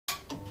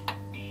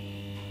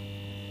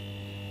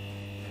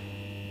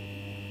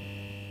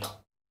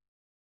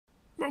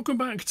Welcome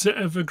back to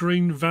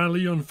Evergreen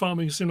Valley on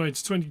Farming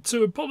Simulator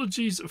 22.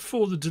 Apologies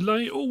for the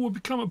delay. All will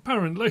become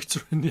apparent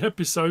later in the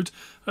episode.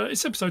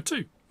 It's episode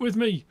 2 with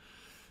me,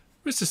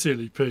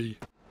 MrSealyp.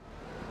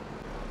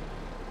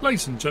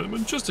 Ladies and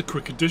gentlemen, just a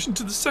quick addition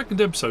to the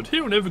second episode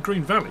here on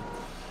Evergreen Valley.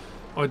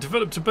 I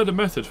developed a better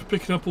method for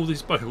picking up all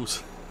these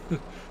bales,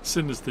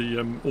 seeing as the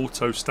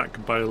auto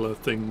stack baler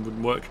thing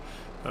wouldn't work.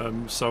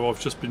 So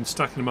I've just been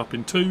stacking them up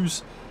in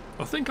twos.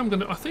 I think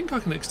I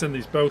can extend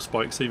these bale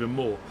spikes even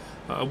more.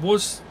 I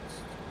was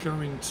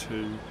going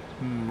to.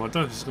 I don't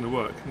know if this is going to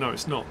work. No,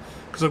 it's not,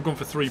 because I've gone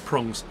for 3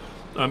 prongs.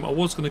 I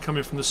was going to come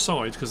in from the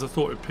side because I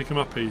thought it'd pick them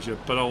up easier,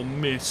 but I'll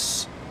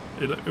miss.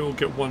 It'll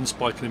get 1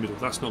 spike in the middle.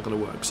 That's not going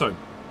to work. So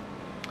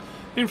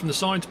in from the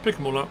side, pick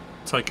them all up,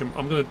 take them.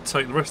 I'm going to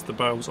take the rest of the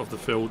bales off the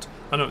field.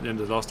 I know at the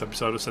end of the last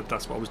episode I said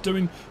that's what I was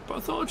doing, but I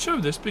thought I'd show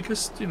this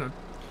because, you know,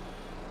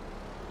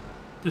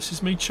 this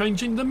is me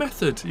changing the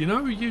method. You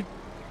know, you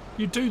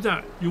do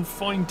that, you'll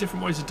find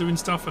different ways of doing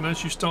stuff, and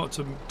as you start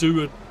to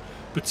do a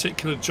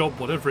particular job,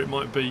 whatever it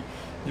might be,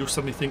 you'll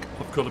suddenly think,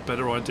 I've got a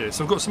better idea.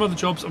 So I've got some other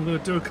jobs. I'm going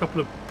to do a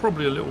couple of,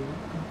 probably a little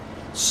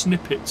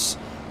snippets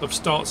of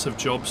starts of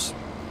jobs.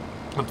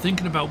 I'm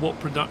thinking about what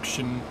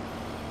production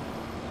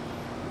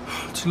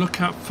to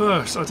look at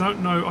first. I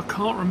don't know, I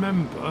can't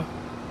remember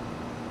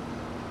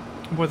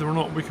whether or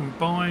not we can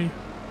buy.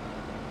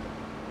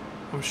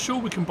 I'm sure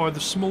we can buy the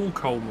small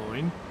coal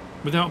mine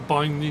without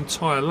buying the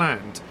entire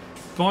land.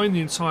 Buying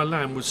the entire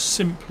land was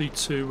simply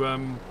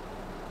to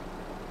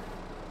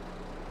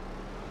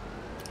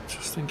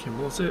just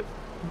thinking, was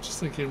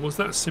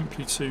that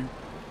simply to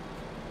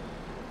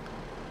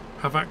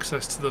have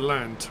access to the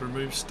land to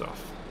remove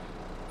stuff?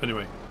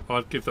 Anyway,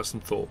 I'd give that some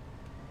thought.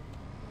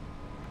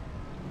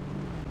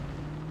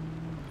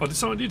 I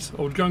decided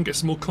I would go and get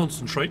some more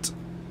concentrate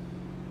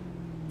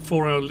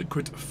for our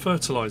liquid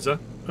fertiliser.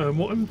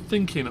 What I'm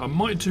thinking, I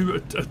might do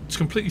a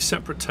completely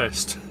separate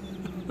test.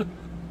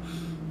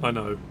 I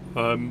know.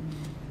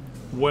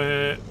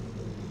 Where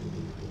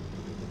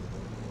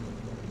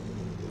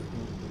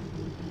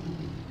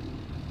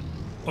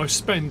I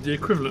spend the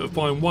equivalent of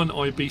buying 1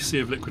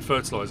 IBC of liquid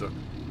fertiliser.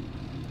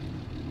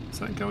 Is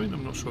that going?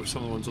 I'm not sure if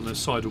some of the ones on their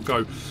side will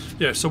go.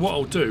 Yeah, so what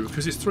I'll do,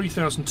 because it's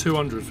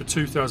 3,200 for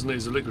 2,000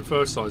 litres of liquid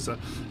fertiliser,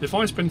 if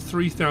I spend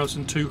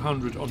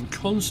 3,200 on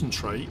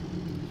concentrate,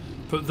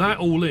 put that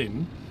all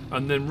in,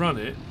 and then run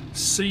it,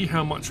 see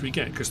how much we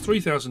get, because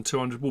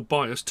 3,200 will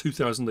buy us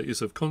 2,000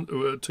 litres of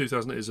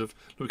 2,000 litres of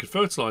liquid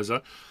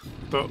fertiliser.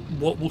 But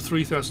what will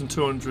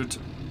 3,200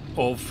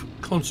 of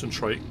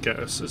concentrate get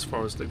us as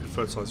far as liquid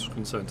fertiliser is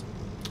concerned?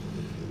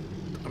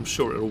 I'm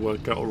sure it'll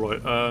work out all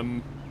right. I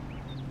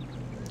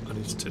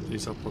need to tip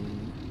these up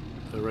on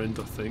their end,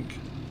 I think.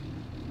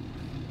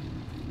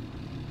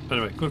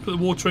 Anyway, going to put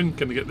the water in,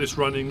 going to get this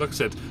running. Like I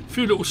said, a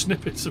few little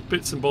snippets of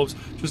bits and bobs,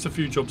 just a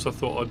few jobs I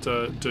thought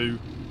I'd do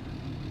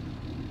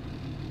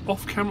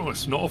off camera. Well,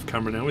 it's not off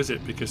camera now, is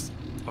it? Because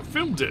I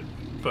filmed it,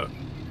 but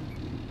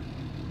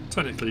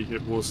technically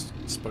it was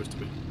supposed to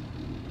be.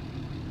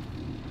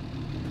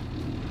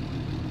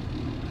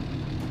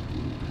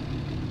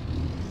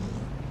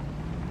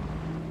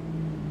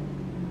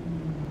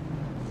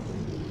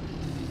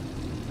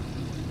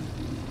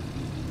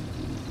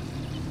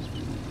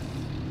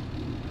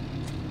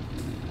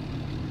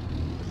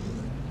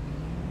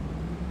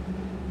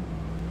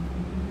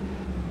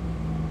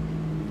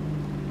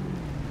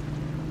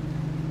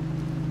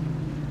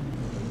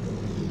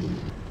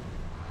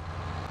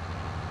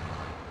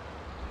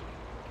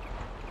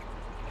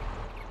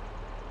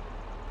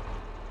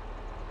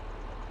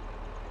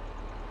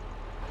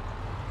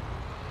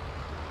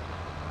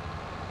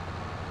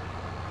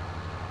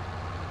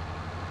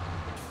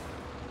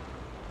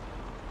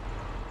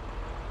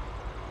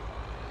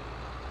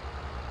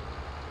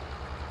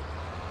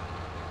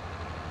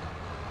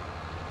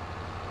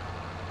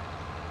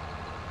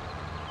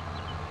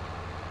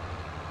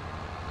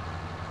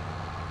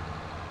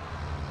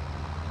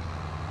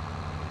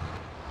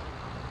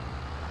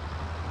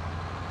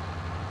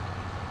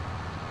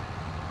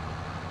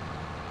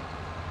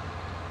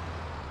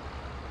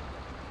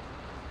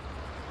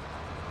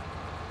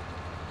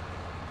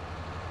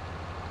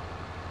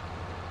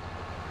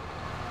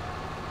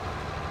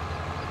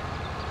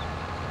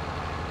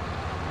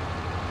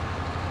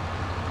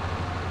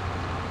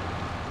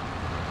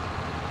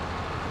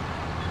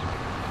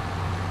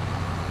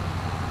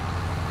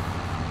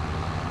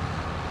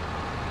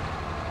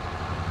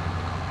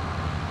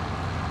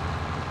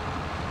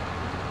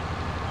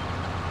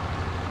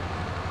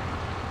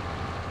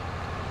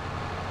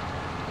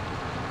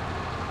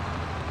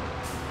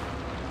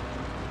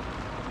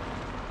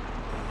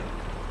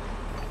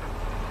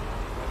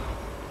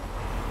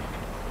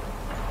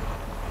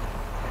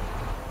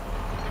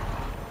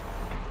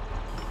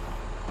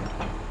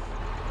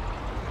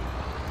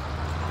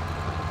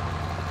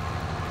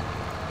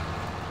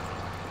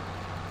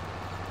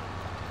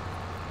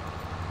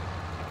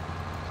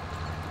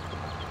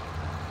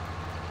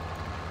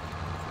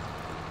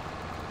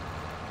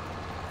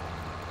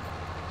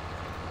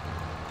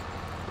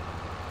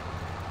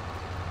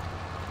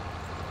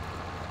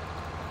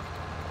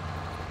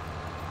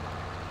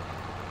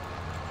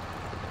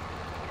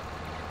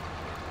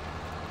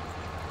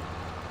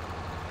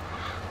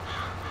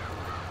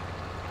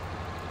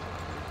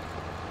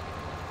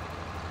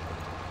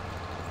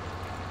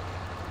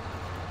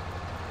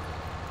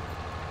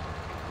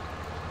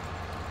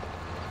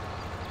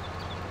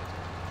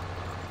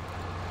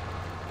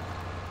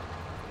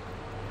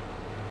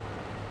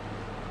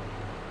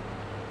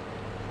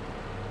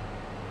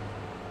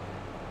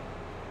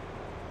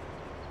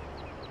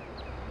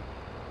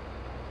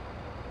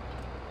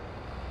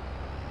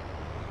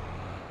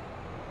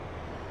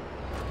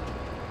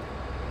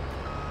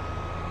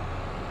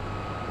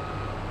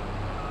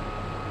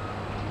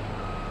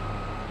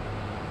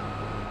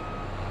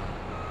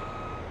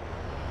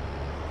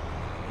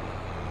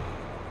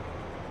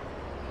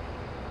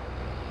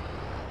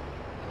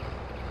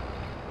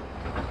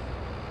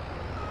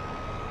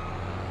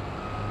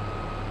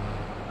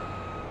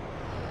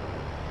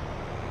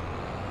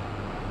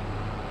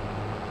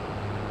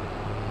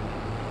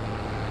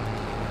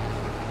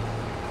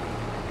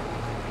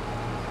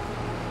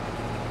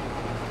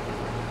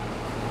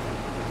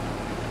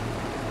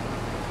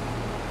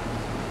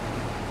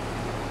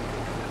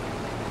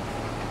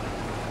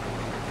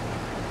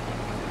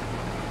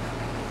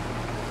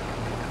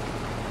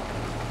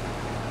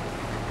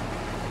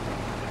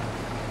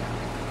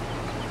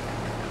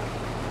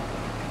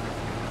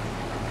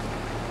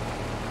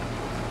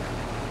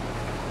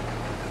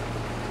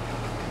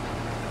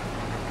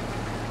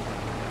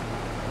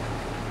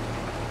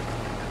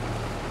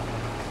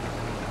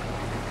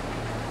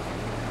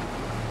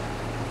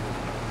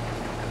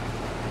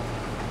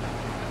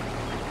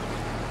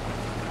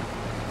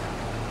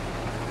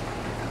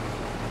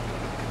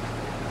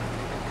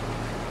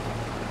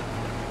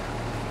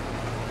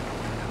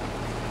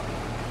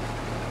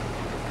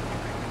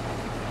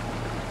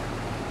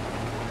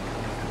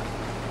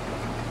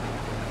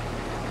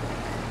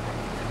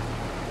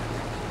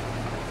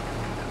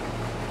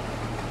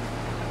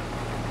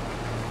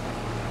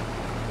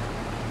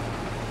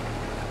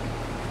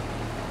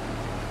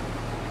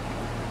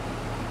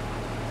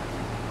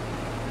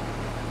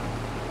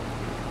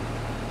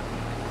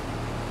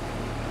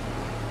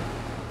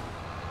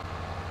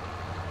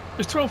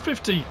 It's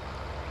 12:50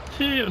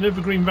 here in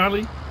Evergreen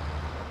Valley.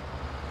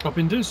 I've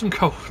been doing some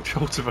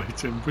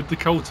cultivating with the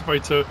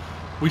cultivator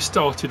we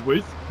started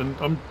with, and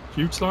I'm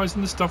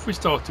utilising the stuff we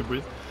started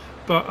with.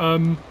 But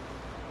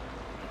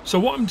so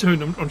what I'm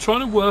doing, I'm trying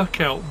to work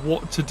out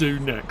what to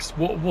do next.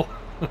 What?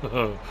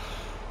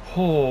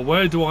 Oh,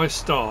 where do I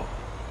start?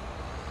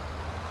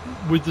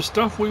 With the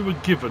stuff we were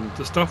given,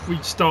 the stuff we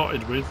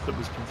started with that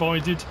was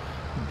provided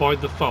by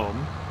the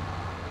farm,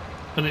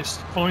 and it's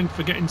fine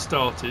for getting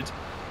started.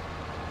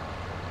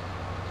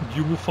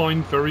 You will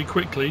find very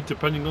quickly,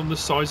 depending on the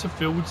size of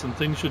fields and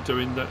things you're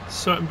doing, that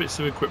certain bits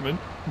of equipment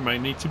may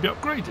need to be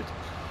upgraded.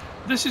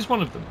 This is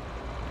one of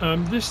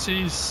them. This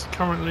is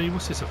currently,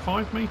 what's this, a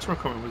 5 metre? I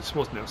can't remember what this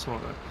was now,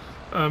 something like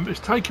that. It's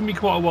taken me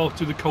quite a while to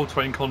do the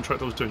cultivating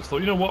contract I was doing, so I thought,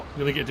 you know what, I'm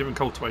going to get a different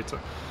cultivator.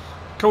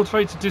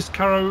 Cultivator, disc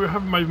harrow,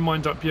 haven't made my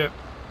mind up yet.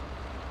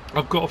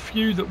 I've got a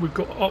few that we've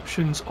got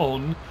options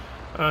on.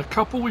 A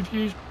couple we've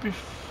used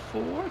before.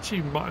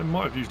 Actually, I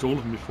might have used all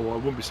of them before. I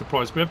wouldn't be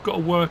surprised. We have got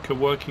a worker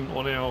working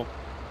on our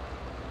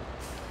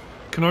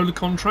canola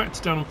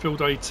contract down on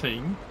field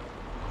 18.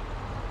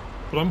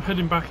 But I'm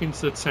heading back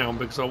into the town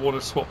because I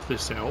want to swap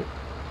this out.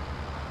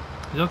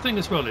 The other thing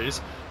as well is,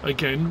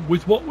 again,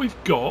 with what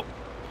we've got,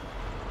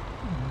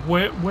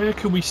 where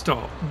can we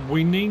start?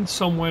 We need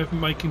some way of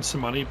making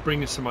some money,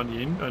 bringing some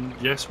money in, and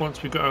yes,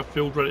 once we've got our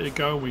field ready to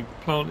go, we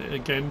plant it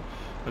again,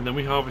 and then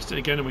we harvest it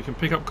again, and we can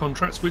pick up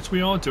contracts, which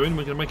we are doing.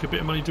 We're going to make a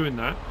bit of money doing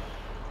that.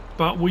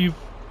 But we've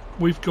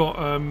got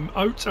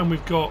oats and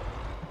we've got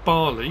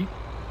barley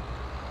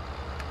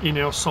in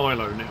our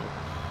silo now.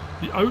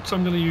 The oats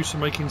I'm going to use for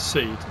making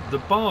seed. The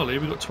barley,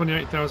 we've got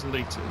 28,000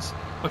 litres.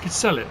 I could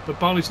sell it, but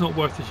barley's not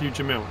worth a huge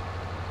amount.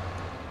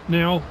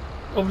 Now,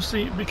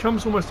 obviously it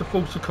becomes almost a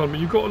false economy.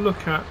 You've got to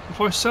look at,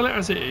 if I sell it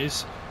as it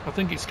is, I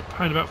think it's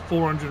paying about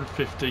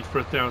 450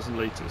 for 1,000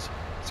 litres.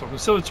 So I can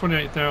sell the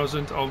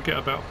 28,000, I'll get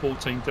about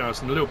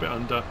 14,000, a little bit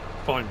under,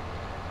 fine.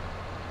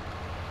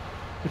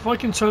 If I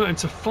can turn it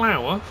into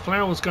flour,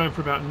 flour's going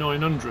for about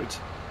 900,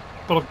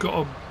 but I've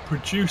got to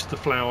produce the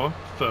flour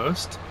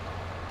first.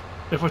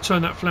 If I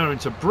turn that flour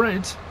into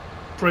bread,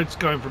 bread's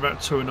going for about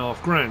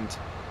 2.5 grand.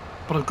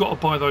 But I've got to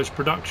buy those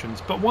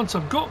productions. But once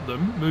I've got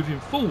them, moving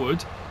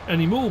forward,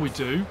 any more we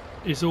do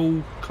is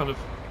all kind of,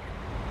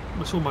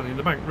 it's all money in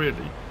the bank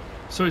really.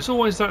 So it's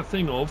always that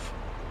thing of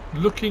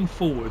looking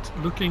forward,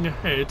 looking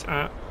ahead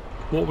at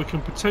what we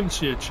can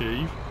potentially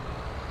achieve.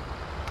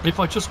 If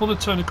I just want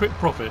to turn a quick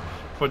profit,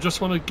 if I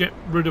just want to get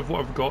rid of what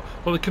I've got,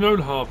 like the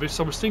canola harvest,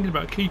 I was thinking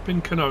about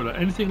keeping canola.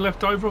 Anything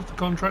left over off the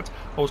contract,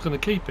 I was going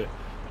to keep it.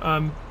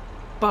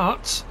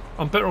 But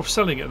I'm better off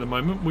selling it at the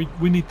moment.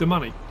 We need the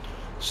money.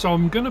 So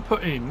I'm going to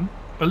put in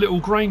a little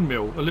grain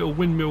mill, a little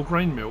windmill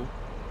grain mill.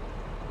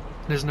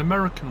 There's an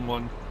American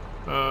one.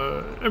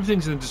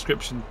 Everything's in the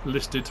description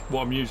listed,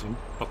 what I'm using.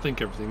 I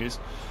think everything is.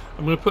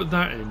 I'm going to put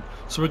that in.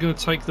 So we're going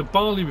to take the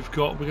barley we've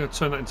got, we're going to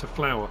turn that into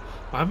flour.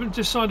 I haven't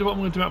decided what I'm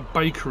going to do about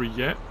bakery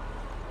yet.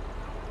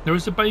 There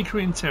is a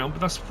bakery in town, but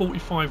that's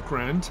 45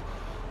 grand.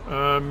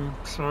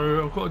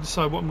 So I've got to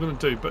decide what I'm going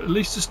to do. But at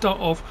least to start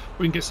off,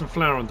 we can get some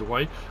flour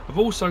underway. I've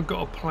also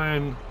got a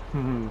plan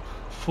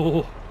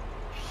for...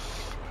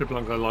 people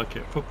aren't going to like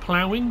it. For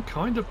ploughing,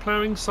 kind of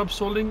ploughing,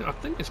 subsoiling, I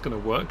think it's going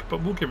to work,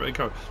 but we'll give it a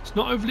go. It's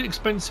not overly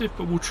expensive,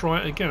 but we'll try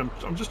it again.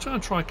 I'm just trying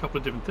to try a couple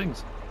of different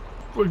things.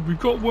 We've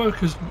got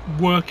workers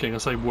working, I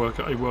say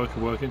worker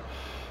working,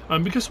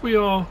 because we've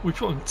got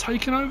them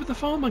taken over the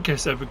farm, I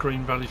guess,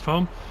 Evergreen Valley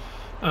Farm,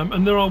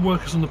 and there are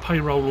workers on the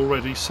payroll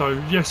already, so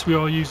yes, we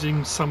are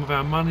using some of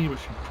our money, which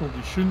we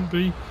probably shouldn't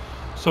be,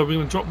 so we're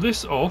going to drop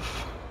this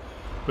off.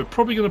 We're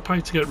probably going to pay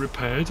to get it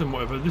repaired and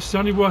whatever. This is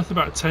only worth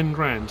about 10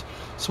 grand.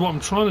 So what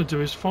I'm trying to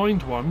do is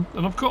find one,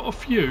 and I've got a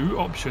few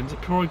options.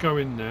 Before I go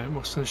in there, I'm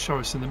just going to show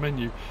us in the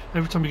menu.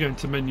 Every time you go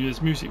into the menu,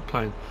 there's music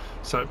playing,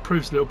 so it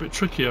proves a little bit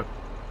trickier.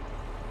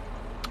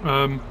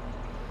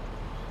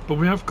 But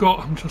we have got,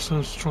 I'm just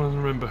trying to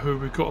remember who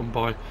we've got them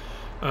by.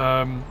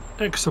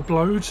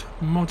 Exoblode,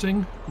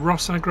 modding,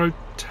 Russ Agro,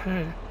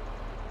 Tear.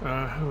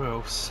 Who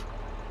else?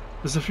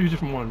 There's a few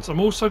different ones. I'm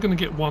also going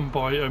to get one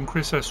by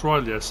Chris S.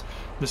 Realismus.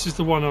 This is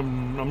the one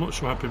I'm not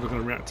sure how people are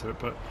going to react to it,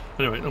 but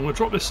anyway, I'm going to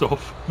drop this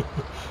off.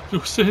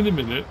 You'll see in a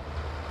minute.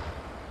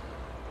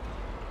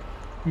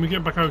 When we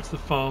get back over to the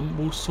farm,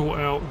 we'll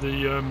sort out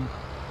the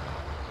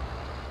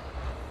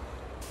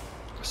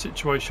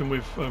situation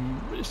with...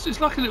 it's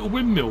like a little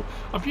windmill.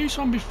 I've used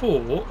one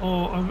before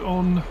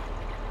on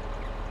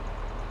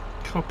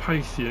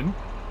Carpathian.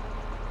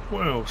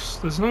 What else?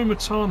 There's an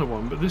Omatana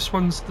one, but this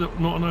one's not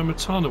an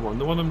Omatana one.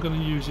 The one I'm going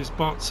to use is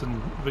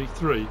Bartson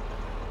V3.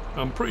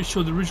 I'm pretty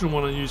sure the original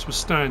one I used was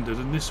standard,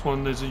 and this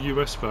one there's a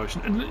US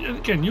version. And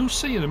again, you'll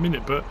see in a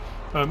minute, but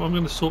I'm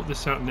going to sort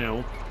this out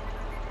now.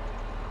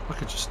 I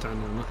could just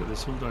stand there and look at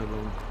this all day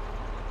long.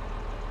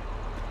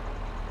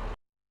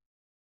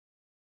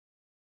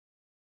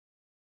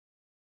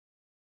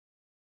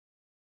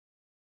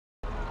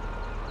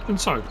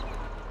 And so,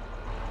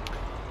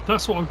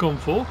 that's what I've gone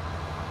for.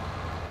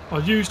 I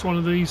used one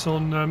of these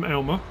on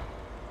Elmer,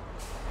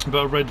 but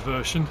a red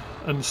version,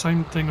 and the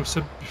same thing I've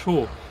said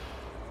before.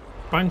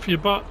 Bang for your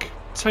buck,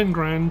 10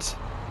 grand,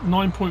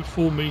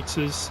 9.4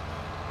 metres.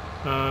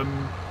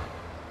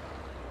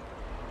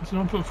 Is it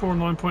 9.4 or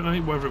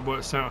 9.8? Whatever it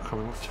works out, I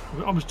can't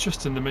remember. I was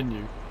just in the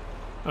menu.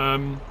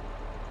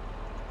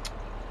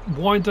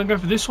 Why don't I go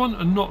for this one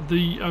and not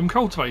the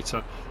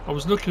cultivator? I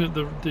was looking at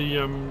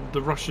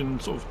the Russian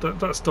sort of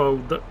that style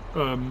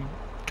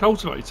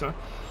cultivator.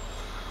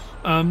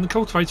 The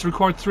cultivator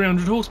required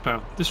 300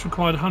 horsepower. This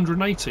required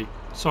 180.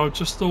 So I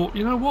just thought,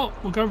 you know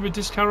what? We'll go with a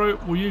disc harrow.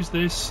 We'll use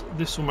this.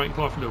 This will make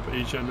life a little bit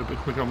easier and a little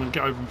bit quicker. I'm going to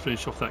get over and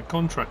finish off that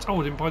contract. Oh,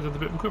 I didn't buy the other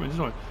bit of equipment,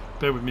 did I?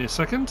 Bear with me a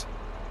second.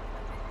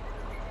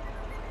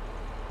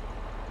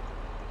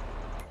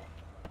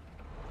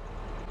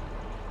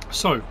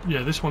 So,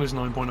 yeah, this one is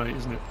 9.8,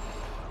 isn't it?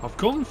 I've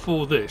gone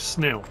for this.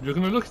 Now, you're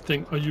going to look and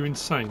think, are you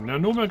insane? Now,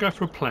 normally I go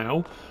for a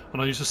plough,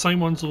 and I use the same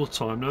ones all the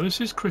time. Now,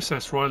 this is Chris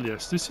S. Riley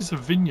S. This is a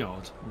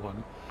vineyard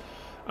one.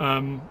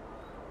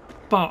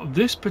 But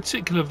this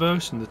particular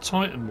version, the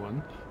Titan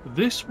one,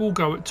 this will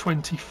go at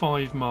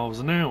 25 miles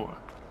an hour.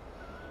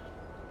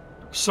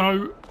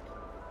 So,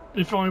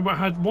 if I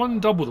had one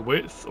double the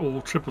width,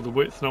 or triple the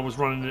width, and I was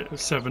running it at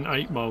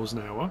 7-8 miles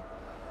an hour,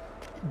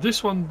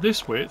 this one,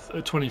 this width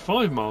at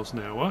 25 miles an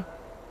hour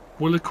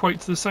will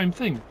equate to the same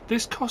thing.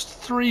 This cost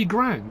 3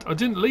 grand. I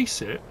didn't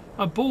lease it,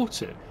 I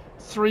bought it.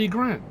 3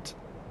 grand.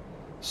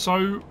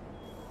 So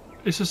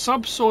it's a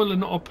subsoiler,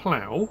 not a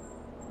plough.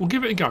 We'll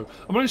give it a go.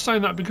 I'm only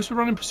saying that because we're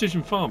running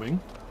precision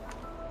farming.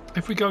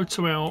 If we go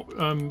to our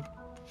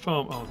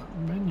farm, oh, that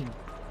menu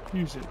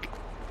music.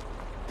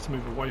 Let's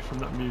move away from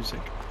that music.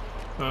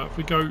 If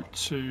we go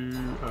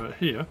to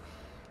here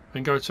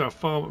and go to our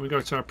farm, we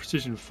go to our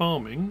precision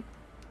farming.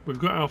 We've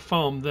got our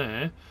farm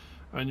there,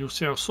 and you'll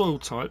see our soil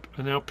type,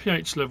 and our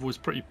pH level is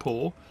pretty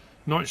poor,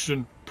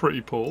 nitrogen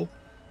pretty poor,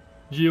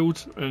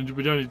 yield, and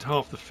we don't need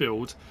half the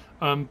field,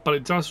 but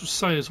it does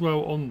say as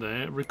well on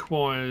there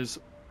requires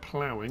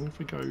ploughing. If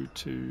we go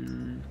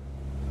to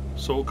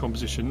soil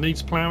composition,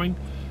 needs ploughing,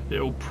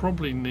 it'll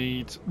probably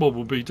need, well,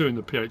 we'll be doing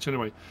the pH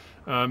anyway,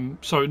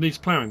 so it needs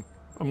ploughing.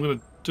 I'm going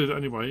to do that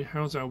anyway.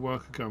 How's our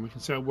worker going? We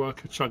can see our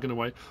worker chugging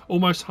away.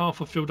 Almost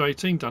half of field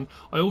 18 done.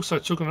 I also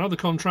took on another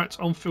contract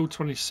on field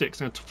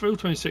 26. Now field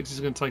 26 is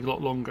going to take a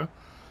lot longer.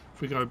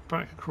 If we go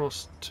back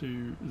across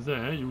to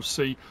there, you'll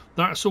see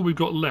that's all we've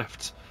got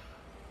left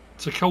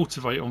to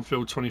cultivate on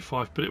field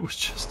 25, but it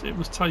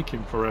was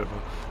taking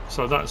forever.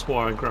 So that's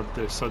why I grabbed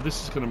this. So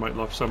this is going to make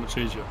life so much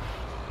easier.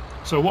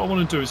 So what I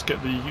want to do is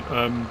get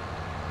the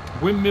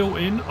windmill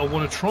in. I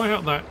want to try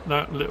out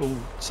that little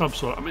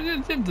subsoil. I mean,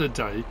 at the end of the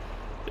day,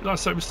 like I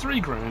say, it was 3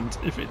 grand.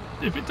 If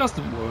it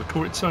doesn't work,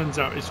 or it turns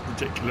out it's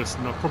ridiculous,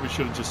 and I probably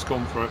should have just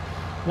gone for it.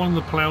 One of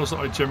the ploughs that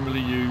I generally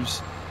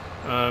use,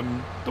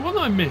 the one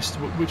that I missed,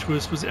 which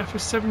was it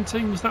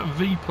FS17? Was that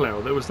V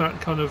plough? There was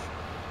that kind of,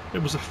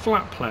 it was a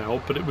flat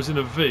plough, but it was in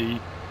a V.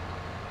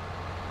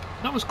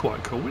 That was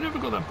quite cool. We never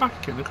got that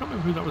back again. I can't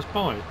remember who that was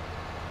by.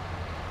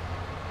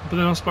 But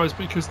then I suppose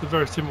because the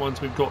various different ones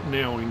we've got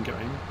now in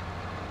game,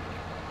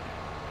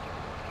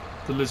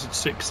 the Lizard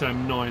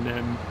 6M,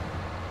 9M.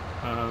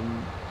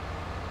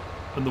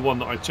 And the one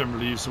that I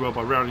generally use as well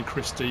by Rowley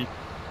Christie.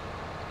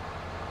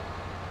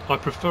 I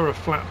prefer a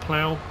flat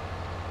plough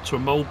to a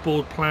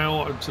mouldboard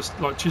plough. I just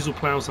like chisel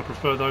ploughs, I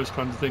prefer those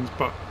kinds of things,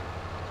 but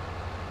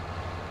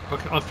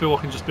I feel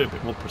I can just be a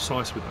bit more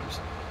precise with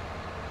those.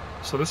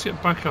 So let's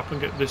get back up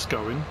and get this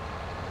going.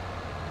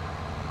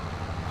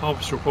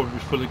 Harvester will probably be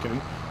full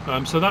again.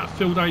 So that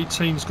field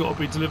 18's got to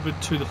be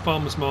delivered to the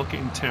farmers market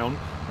in town.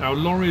 Our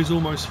lorry is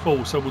almost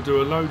full, so we'll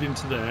do a load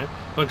into there.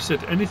 Like I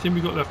said, anything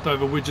we've got left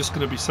over, we're just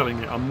going to be selling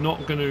it. I'm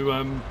not going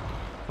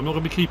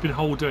to be keeping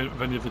hold of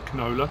any of the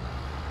canola.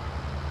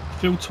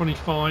 Field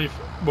 25,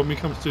 when we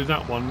come to do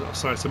that one, I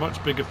say it's a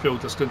much bigger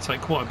field. That's going to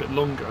take quite a bit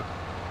longer.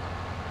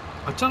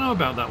 I don't know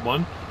about that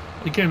one.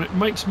 Again, it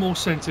makes more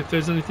sense if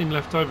there's anything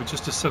left over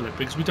just to sell it,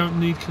 because we don't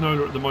need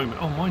canola at the moment.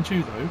 Oh, mind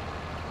you though,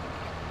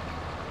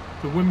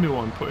 the windmill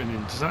I'm putting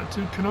in, does that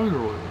do canola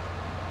oil?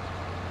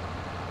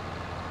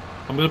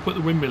 I'm going to put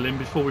the windmill in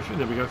before we...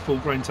 There we go, full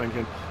grain tank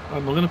in.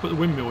 I'm going to put the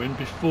windmill in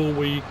before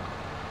we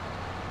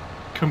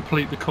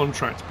complete the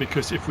contract,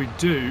 because if we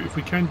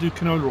can do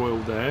canola oil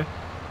there,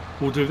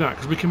 we'll do that,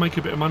 because we can make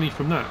a bit of money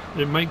from that.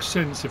 It makes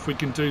sense if we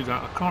can do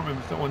that. I can't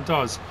remember if that one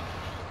does.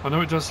 I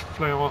know it does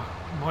flour,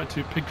 might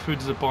do pig food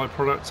as a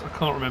byproduct, I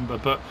can't remember,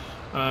 but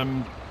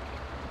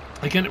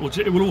again,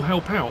 it will all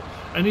help out.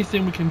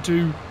 Anything we can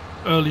do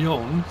early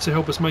on to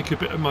help us make a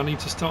bit of money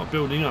to start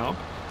building up.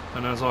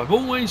 And as I've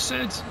always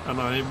said,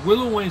 and I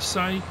will always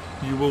say,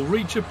 you will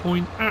reach a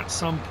point at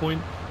some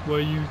point where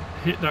you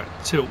hit that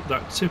tilt,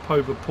 that tip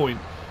over point,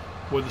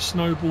 where the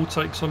snowball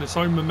takes on its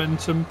own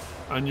momentum,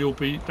 and you'll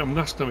be, I mean,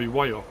 that's going to be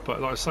way off.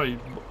 But like I say,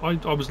 I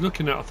was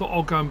looking at, I thought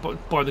I'll go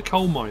and buy the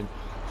coal mine,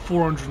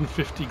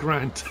 450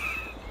 grand.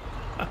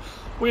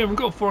 We haven't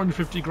got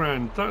 450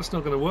 grand. That's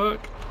not going to work.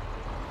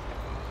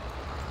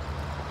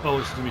 Oh,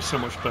 this is going to be so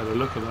much better.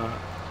 Look at that.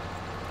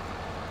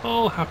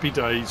 Oh, happy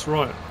days.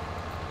 Right.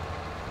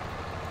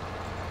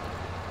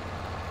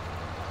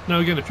 Now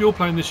again, if you're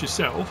playing this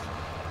yourself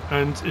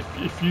And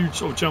if you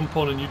sort of jump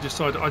on and you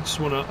decide I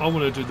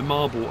want to do the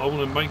marble, I want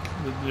to make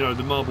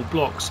the marble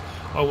blocks,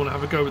 I want to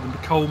have a go with the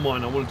coal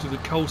mine, I want to do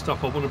the coal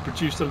stuff, I want to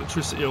produce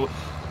electricity, or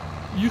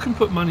you can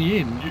put money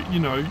in. You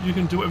know, you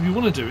can do whatever you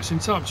want to do. It's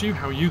entirely up to you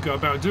how you go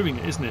about doing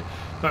it, isn't it?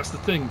 That's the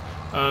thing.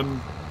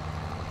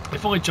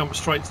 If I jump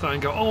straight to that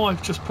and go, oh,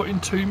 I've just put in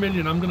 2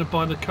 million, I'm going to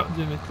buy the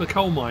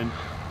coal mine,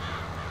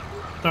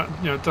 that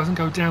doesn't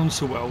go down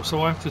so well.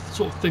 So I have to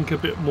sort of think a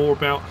bit more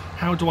about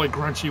how do I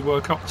gradually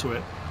work up to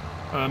it.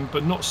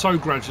 But not so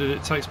gradually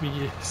it takes me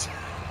years,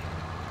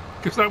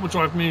 because that would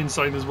drive me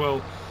insane as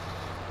well.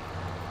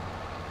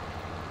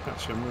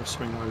 Actually, I'm going to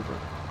swing over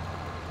it.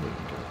 There we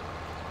go.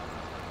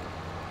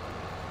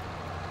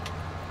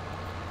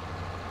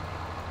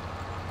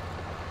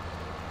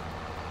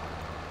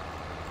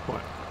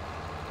 Right.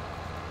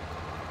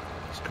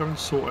 Let's go and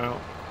sort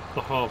out the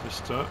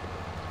harvester,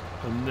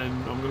 and then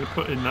I'm going to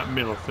put in that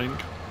mill, I think.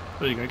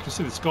 There you go. You can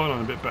see the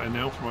skyline a bit better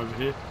now from over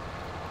here.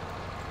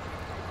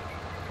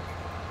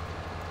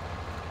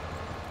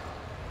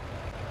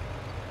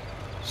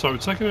 So we're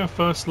taking our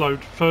first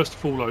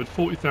full load,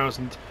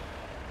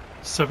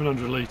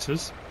 40,700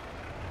 litres.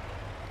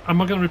 Am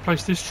I going to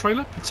replace this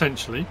trailer?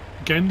 Potentially.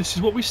 Again, this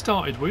is what we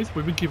started with.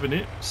 We were given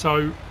it,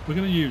 so we're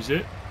going to use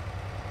it.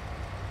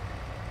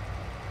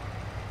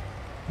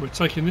 We're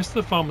taking this to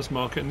the farmer's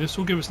market, and this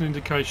will give us an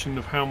indication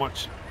of how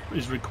much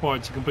is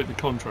required to complete the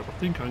contract. I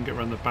think I can get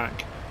around the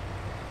back,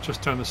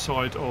 just down the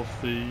side of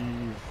the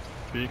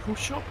vehicle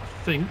shop, I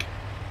think.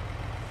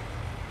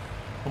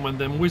 And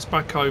then whiz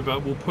back over,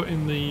 we'll put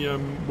in the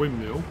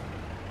windmill.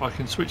 I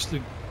can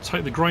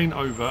take the grain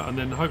over, and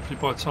then hopefully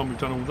by the time we've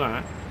done all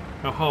that,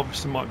 our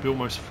harvester might be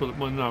almost full.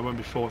 Well, no, it won't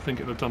be full. I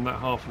think it'll have done that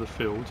half of the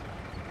field.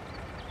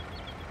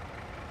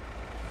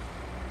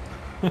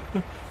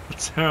 The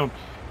town.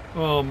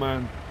 Oh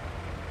man.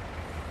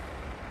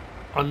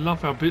 I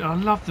love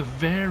the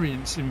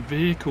variance in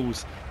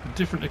vehicles, the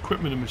different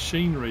equipment and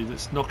machinery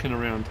that's knocking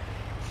around.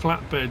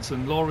 Flatbeds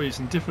and lorries,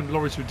 and different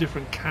lorries with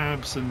different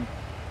cabs, and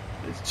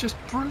it's just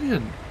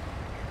brilliant.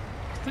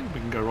 I think we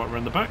can go right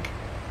around the back.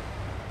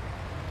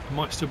 I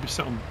might still be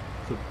sat on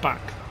the back,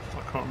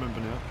 I can't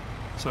remember now.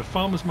 So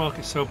farmer's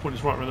market sell point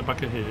is right around the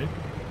back of here.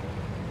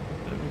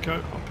 There we go,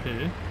 up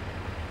here.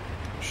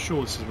 I'm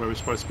sure this is where we're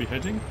supposed to be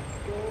heading.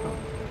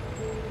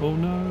 Oh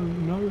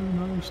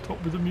no,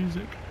 stop with the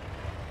music.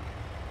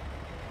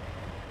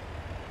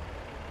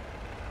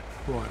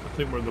 Right, I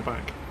think we're in the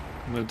back.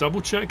 I'm going to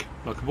double check,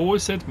 like I've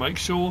always said, make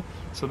sure.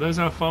 So there's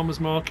our farmer's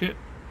market.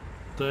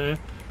 There.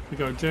 We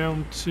go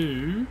down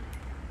to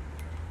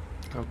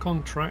our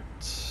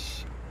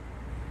contract.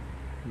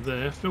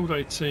 There, field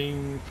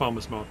 18,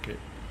 farmer's market.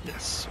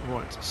 Yes,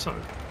 right, so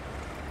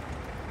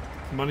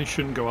money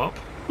shouldn't go up.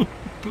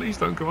 Please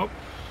don't go up.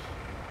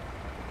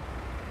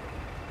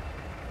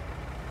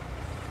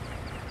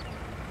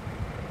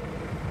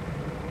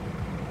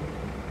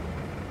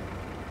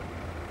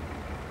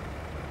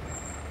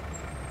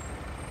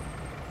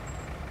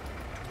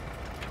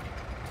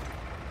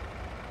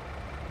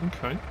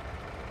 Okay.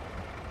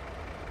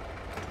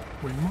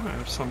 We might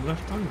have some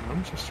left over,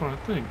 I'm just trying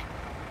to think.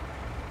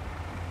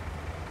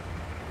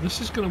 This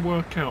is going to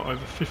work out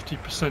over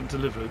 50%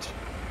 delivered.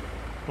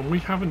 And we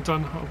haven't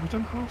done... Have we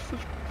done half the...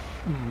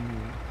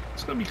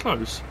 It's going to be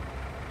close.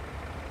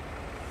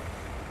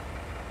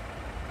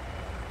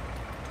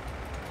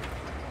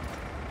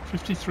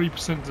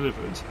 %53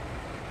 delivered.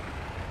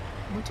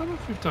 I don't know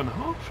if we've done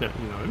half yet,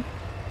 you know.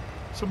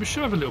 So we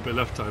should have a little bit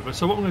left over.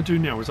 So what I'm going to do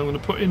now is I'm going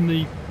to put in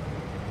the...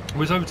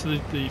 Whiz over to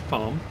the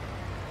farm.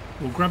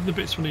 We'll grab the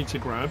bits we need to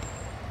grab.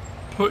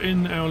 Put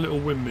in our little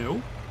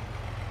windmill.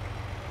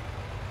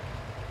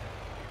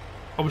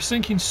 I was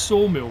thinking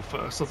sawmill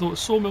first. I thought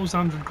sawmill's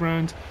 100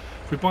 grand.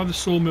 If we buy the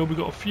sawmill, we've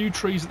got a few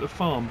trees at the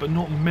farm, but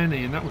not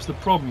many, and that was the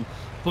problem.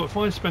 I thought if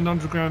I spend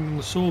 100 grand on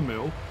the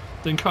sawmill,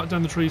 then cut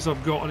down the trees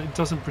I've got, and it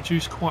doesn't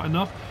produce quite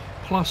enough.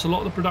 Plus, a lot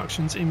of the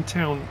productions in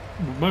town,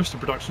 most of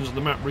the productions on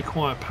the map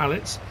require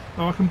pallets.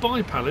 Now I can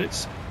buy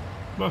pallets,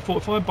 but I thought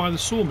if I buy the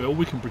sawmill,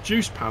 we can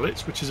produce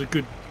pallets, which is a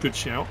good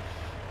shout.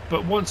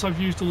 But once I've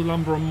used all the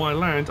lumber on my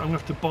land, I'm going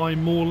to have to buy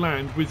more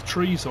land with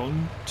trees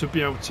on to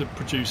be able to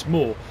produce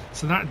more.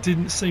 So that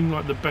didn't seem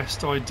like the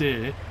best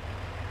idea.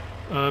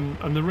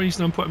 And the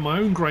reason I'm putting my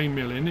own grain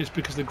mill in is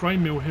because the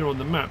grain mill here on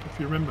the map,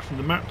 if you remember from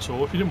the map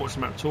tour, if you didn't watch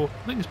the map tour,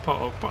 I think it's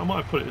part of, but I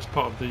might have put it as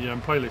part of the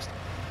playlist.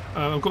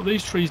 I've got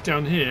these trees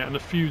down here and a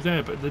few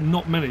there, but they're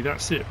not many.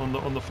 That's it on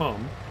the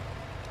farm.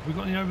 Have we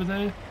got any over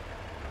there?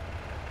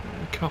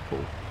 Yeah, a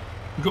couple.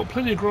 We've got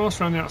plenty of grass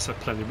around the outside.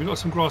 Plenty. We've got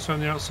some grass around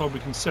the outside we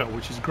can sell,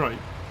 which is great.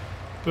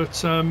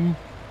 But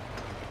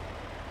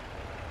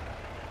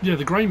yeah,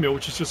 the grain mill,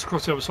 which is just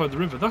across the other side of the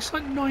river, that's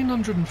like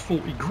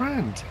 940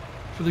 grand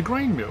for the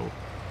grain mill.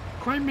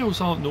 Grain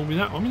mills aren't normally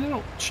that. I mean, they're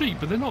not cheap,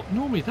 but they're not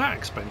normally that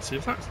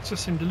expensive. That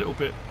just seemed a little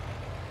bit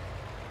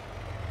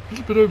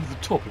over the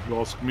top, if you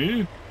ask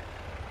me.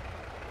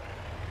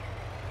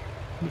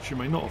 Which you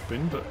may not have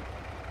been, but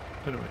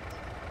anyway,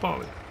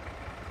 barley.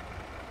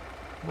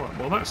 Right,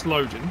 well that's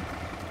loading.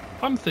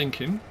 I'm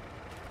thinking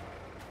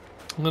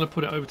I'm going to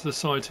put it over to the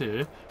side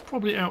here,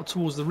 probably out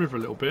towards the river a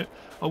little bit.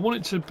 I want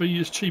it to be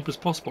as cheap as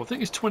possible. I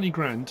think it's 20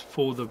 grand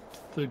for the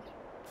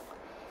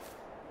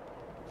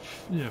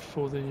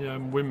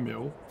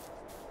windmill.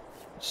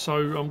 So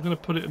I'm going to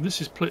put it, and this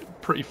is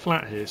pretty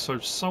flat here, so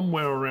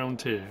somewhere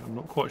around here. I'm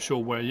not quite sure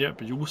where yet,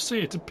 but you will see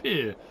it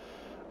appear.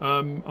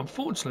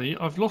 Unfortunately,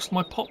 I've lost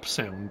my pop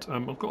sound.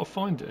 I've got to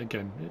find it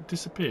again. It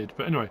disappeared,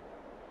 but anyway,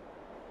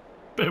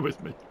 bear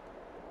with me.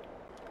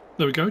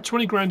 There we go,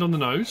 20 grand on the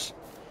nose.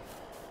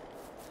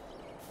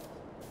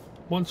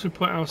 Once we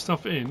put our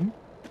stuff in,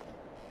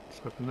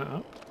 let's open that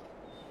up.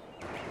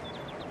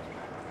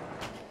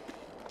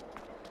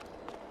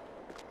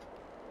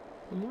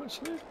 The lights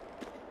here.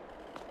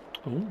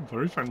 Oh,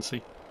 very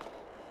fancy.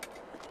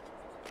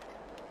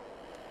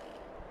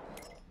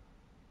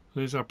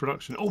 There's our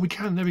production. Oh, we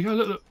can. There we go.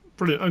 Look, look.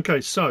 Brilliant.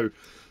 Okay, so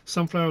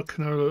sunflower,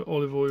 canola,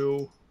 olive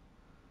oil.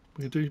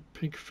 We can do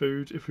pig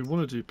food if we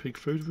want to do pig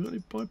food. Have we got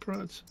any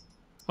byproducts?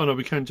 Oh no,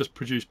 we can just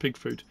produce pig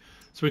food.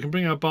 So we can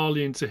bring our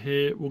barley into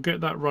here. We'll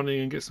get that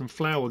running and get some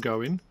flour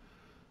going.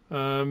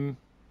 Now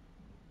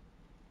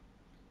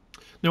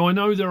I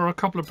know there are a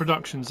couple of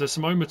productions. There's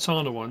some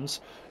Omatana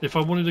ones. If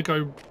I wanted to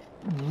go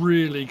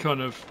really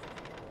kind of,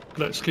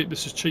 let's keep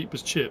this as cheap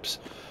as chips.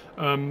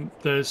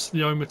 There's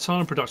the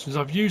Omatana productions.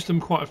 I've used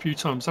them quite a few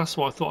times. That's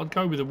why I thought I'd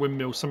go with a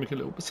windmill, something a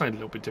little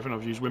bit different.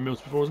 I've used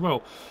windmills before as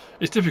well.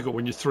 It's difficult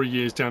when you're 3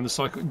 years down the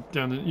cycle.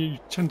 You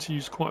tend to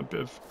use quite a bit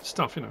of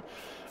stuff, you know.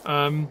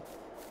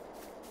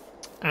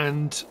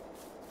 And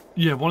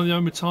yeah, one of the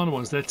Omatana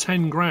ones. They're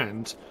 10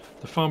 grand.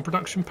 The farm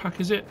production pack,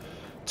 is it?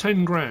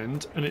 10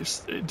 grand, and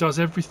it does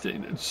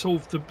everything. It's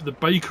sort of the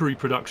bakery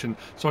production,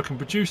 so I can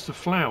produce the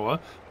flour,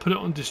 put it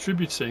on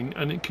distributing,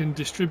 and it can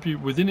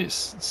distribute within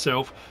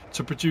itself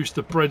to produce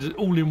the bread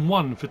all in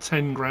one for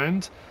 10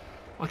 grand.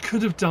 I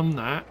could have done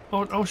that.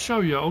 I'll show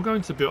you. I'll go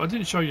into the build. I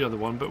didn't show you the other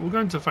one, but we'll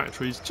go into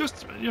factories.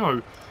 Just, you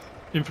know,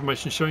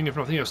 information showing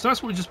everything else. So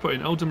that's what we just put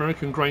in, Old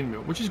American Grain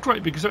Mill, which is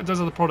great because that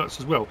does other products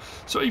as well.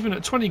 So even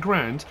at 20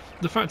 grand,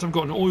 the fact I've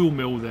got an oil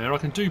mill there, I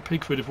can do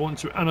pig food if I want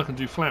to, and I can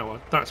do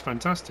flour. That's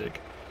fantastic.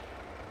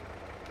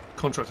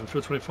 Contract on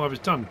field 25 is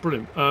done.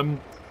 Brilliant.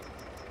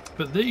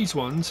 But these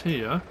ones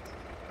here,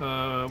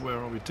 where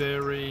are we?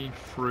 Dairy,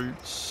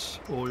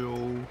 fruits,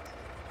 oil,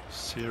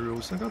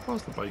 cereals. They go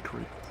past the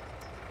bakery.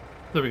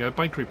 There we go,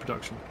 bakery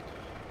production.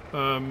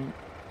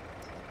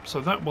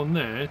 So that one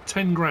there,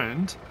 10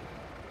 grand.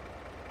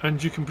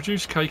 And you can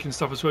produce cake and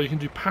stuff as well. You can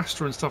do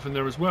pasta and stuff in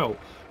there as well.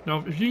 Now,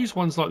 I've used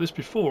ones like this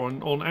before.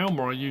 On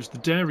Alma, I used the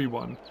dairy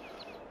one.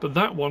 But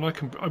that one, I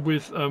can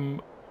with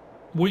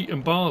wheat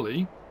and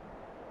barley,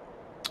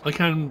 I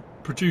can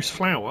produce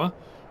flour.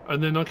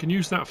 And then I can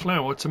use that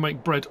flour to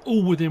make bread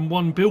all within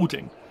one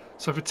building.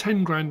 So for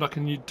 10 grand, I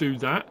can do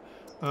that.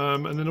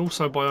 And then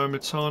also by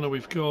Omatana,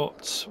 we've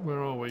got...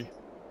 Where are we?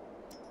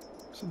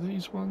 So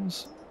these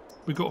ones?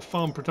 We've got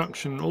farm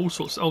production, all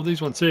sorts... Oh,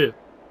 these ones here.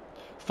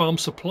 Farm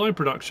supply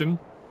production.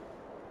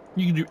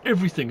 You can do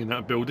everything in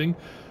that building.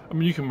 I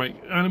mean, you can make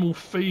animal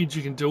feed,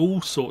 you can do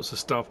all sorts of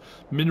stuff.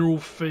 Mineral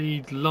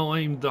feed,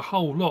 lime, the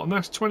whole lot. And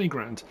that's 20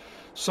 grand.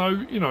 So,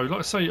 you know, like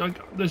I say,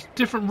 there's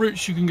different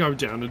routes you can go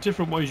down and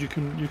different ways you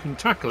can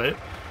tackle it.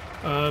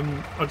 I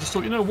just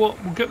thought, you know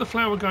what, we'll get the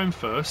flour going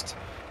first.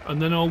 And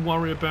then I'll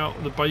worry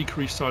about the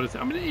bakery side of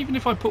things. I mean, even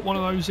if I put one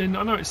of those in,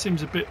 I know it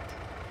seems a bit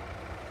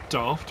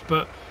daft,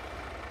 but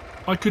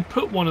I could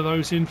put one of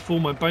those in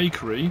for my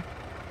bakery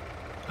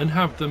and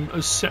have them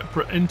as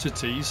separate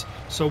entities.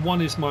 So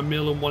one is my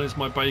mill and one is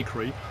my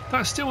bakery.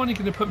 That's still only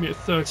going to put me at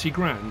 30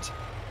 grand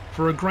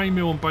for a grain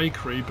mill and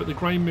bakery, but the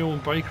grain mill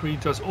and bakery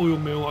does oil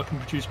mill. I can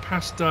produce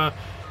pasta.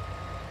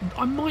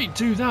 I might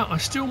do that. I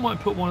still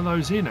might put one of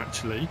those in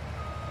actually.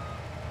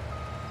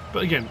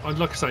 But again,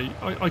 like I say,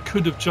 I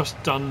could have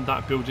just done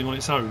that building on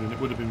its own and it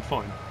would have been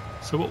fine.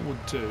 So what we'll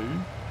do...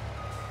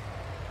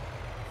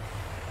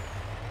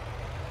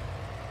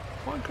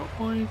 Have I got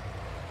my...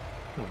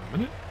 Hold on a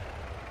minute.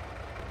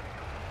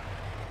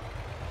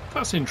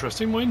 That's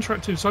interesting. My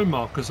interactive zone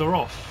markers are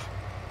off,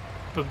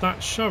 but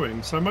that's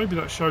showing. So maybe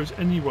that shows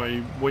anyway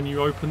when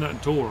you open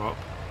that door up.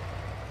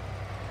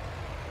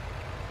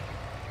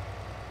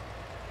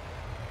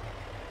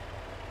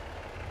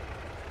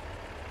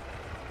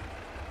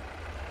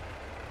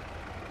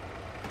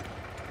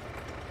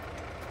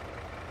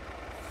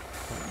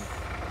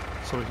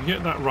 So we can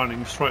get that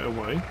running straight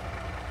away.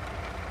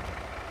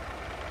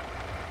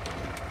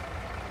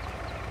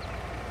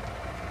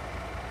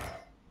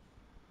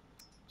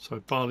 So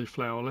barley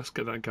flour, let's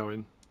get that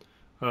going.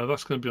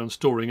 That's going to be on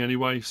storing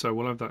anyway, so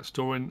we'll have that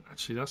storing.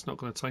 Actually, that's not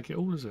going to take it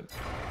all, is it?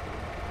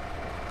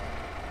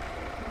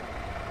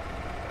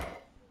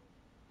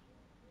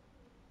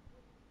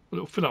 Well,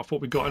 it'll fill up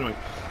what we got anyway.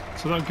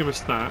 So that'll give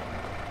us that.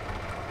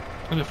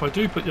 And if I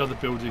do put the other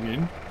building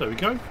in, there we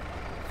go.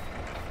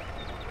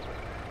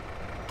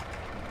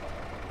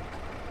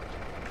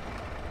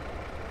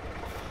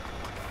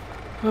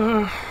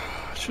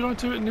 Should I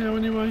do it now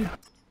anyway?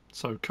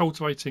 So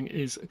cultivating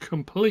is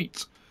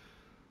complete.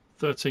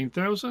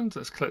 13,000.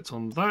 Let's collect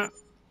on that.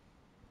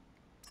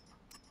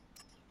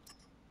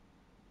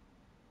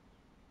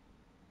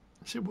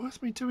 Is it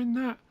worth me doing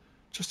that?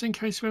 Just in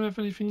case we don't have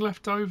anything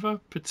left over?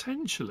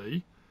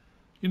 Potentially.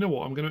 You know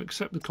what? I'm going to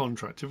accept the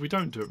contract. If we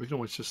don't do it, we can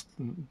always just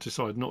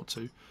decide not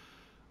to.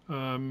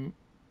 There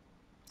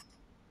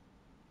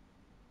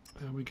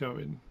we go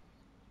in.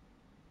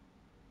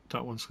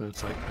 That one's going to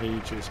take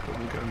ages, but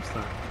we'll get into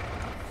that.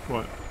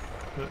 Right,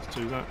 let's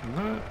do that and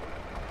that.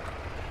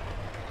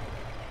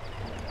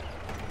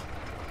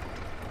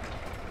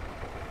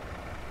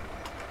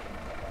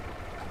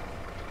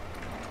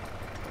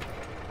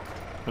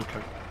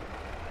 Okay.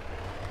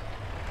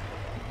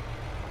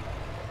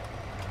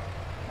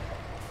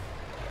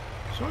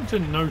 So I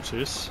didn't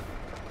notice.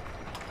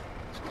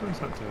 Let's close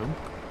that down.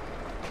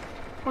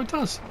 Oh, it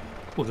does.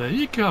 Well, there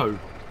you go.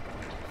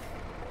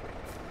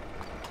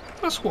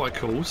 That's quite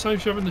cool.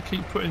 Saves you having to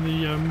keep putting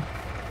the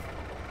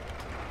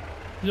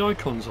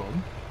icons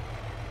on.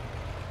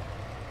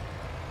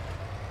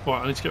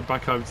 Right, I need to get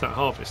back over to that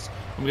harvest.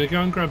 I'm going to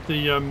go and grab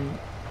the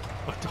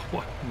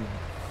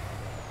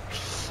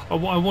I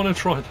want to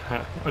try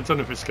that. I don't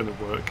know if it's going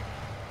to work.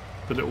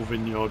 The little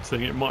vineyard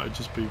thing. It might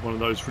just be one of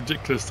those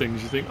ridiculous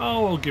things you think,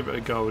 oh, I'll give it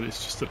a go, and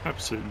it's just an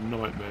absolute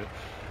nightmare.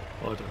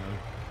 I don't know.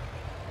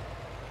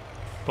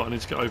 But I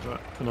need to get over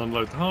and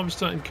unload the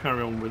harvester and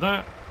carry on with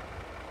that.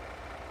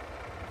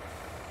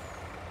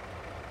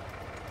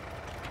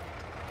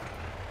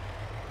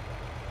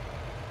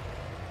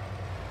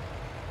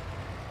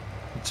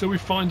 Until we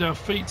find our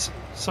feet,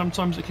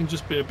 sometimes it can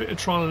just be a bit of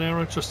trial and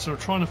error, just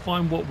trying to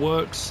find what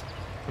works.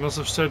 And as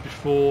I've said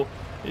before,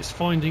 it's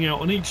finding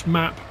out on each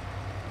map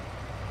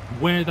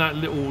where that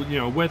little,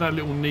 where that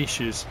little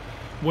niche is.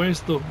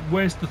 Where's the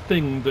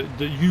thing that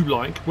you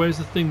like? Where's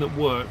the thing that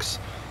works?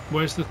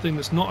 Where's the thing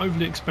that's not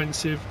overly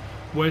expensive?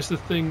 Where's the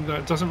thing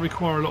that doesn't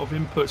require a lot of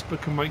inputs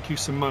but can make you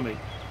some money?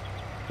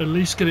 At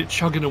least get it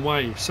chugging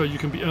away so you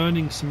can be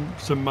earning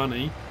some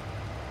money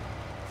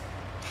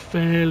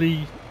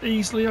fairly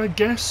easily, I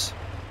guess.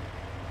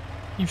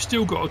 You've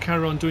still got to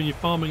carry on doing your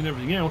farming and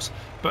everything else,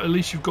 but at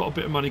least you've got a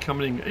bit of money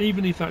coming in,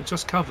 even if that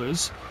just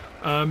covers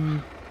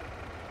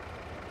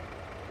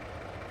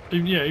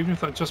even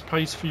if that just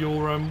pays for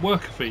your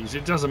worker fees.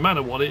 It doesn't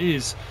matter what it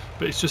is,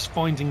 but it's just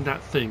finding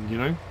that thing,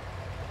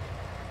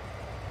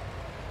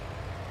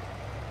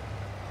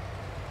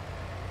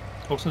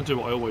 I was going to do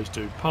what I always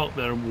do, park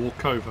there and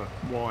walk over.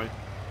 Why?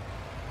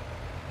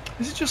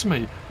 Is it just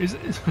me?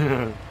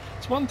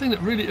 It's one thing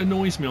that really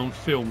annoys me on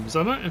films.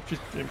 I don't know if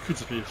it could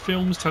just be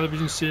films,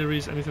 television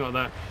series, anything like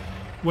that.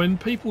 When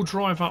people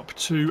drive up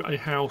to a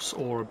house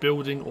or a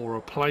building or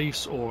a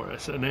place or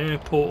an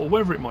airport or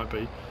wherever it might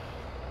be,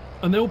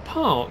 and they'll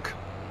park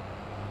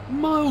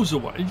miles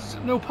away.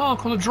 They'll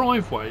park on a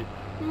driveway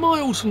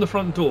miles from the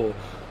front door,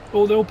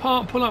 or they'll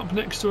pull up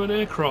next to an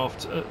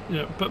aircraft,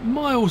 but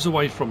miles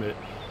away from it.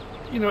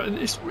 And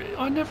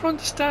I never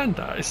understand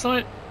that. It's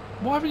like,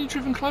 why haven't you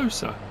driven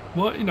closer?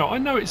 Well, I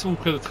know it's all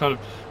kind of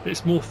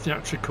it's more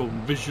theatrical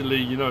and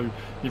visually,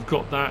 you've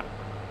got that.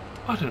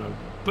 I don't know,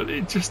 but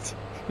it just,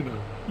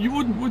 you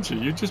wouldn't, would you?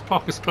 You'd just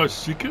park as close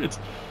as you could.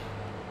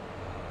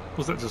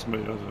 Was that just me?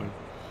 I don't know.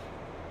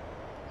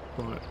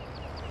 Right.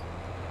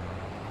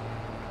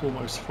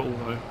 Almost full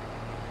though.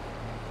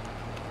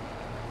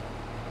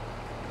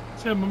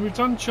 So yeah, we've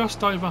done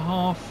just over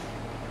half,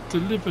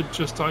 delivered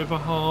just over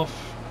half.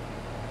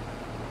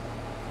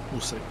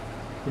 We'll see.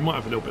 We might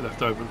have a little bit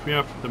left over. If we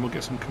have, then we'll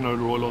get some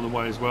canola oil on the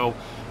way as well,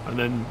 and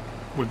then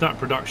with that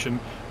production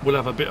we'll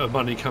have a bit of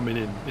money coming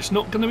in. It's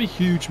not going to be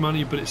huge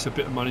money, but it's a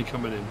bit of money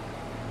coming in.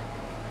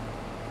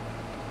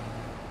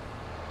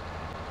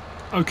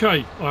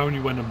 Okay, I only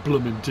went and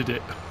blooming did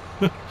it.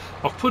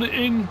 I've put it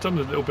in, done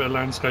a little bit of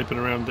landscaping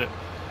around it,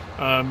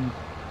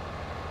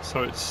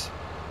 so it's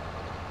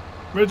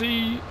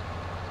ready.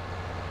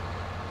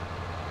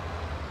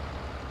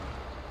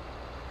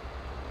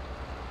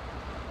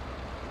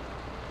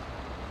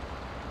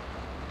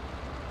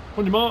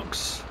 On your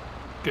marks,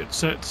 get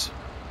set,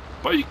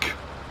 bake.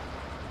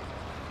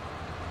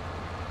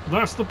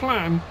 That's the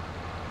plan.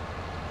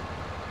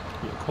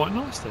 Look quite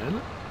nice there,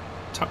 look.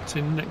 Tucked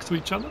in next to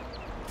each other.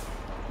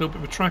 A little bit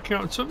of a track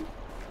out to them.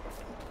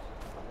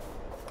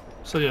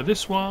 So yeah,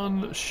 this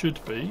one should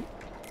be,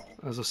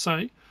 as I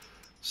say,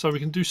 so we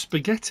can do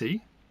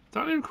spaghetti.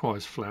 That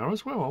requires flour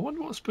as well. I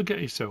wonder what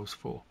spaghetti sells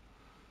for.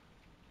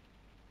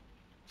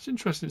 It's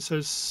interesting, it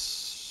says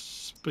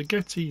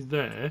spaghetti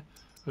there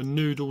and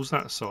noodles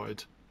that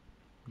side.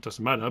 It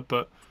doesn't matter,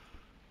 but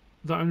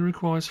that only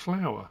requires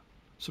flour.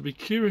 So be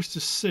curious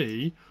to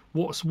see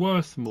what's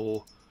worth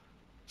more.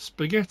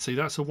 Spaghetti,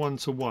 that's a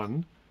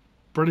 1-to-1.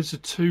 Bread is a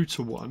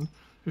 2-to-1.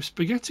 If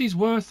spaghetti's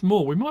worth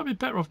more, we might be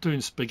better off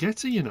doing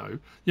spaghetti,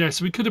 Yeah,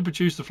 so we could have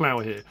produced the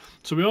flour here.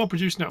 So we are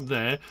producing it up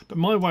there, but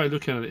my way of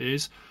looking at it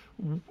is,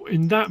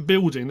 in that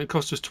building that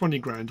cost us 20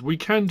 grand, we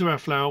can do our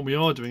flour, we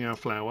are doing our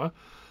flour,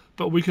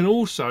 but we can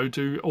also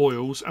do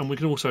oils and we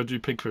can also do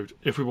pig food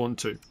if we want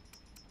to.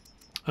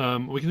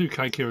 We can do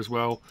cake here as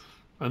well,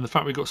 and the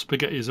fact we've got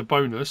spaghetti as a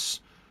bonus,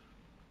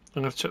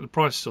 I'm going to have to check the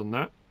prices on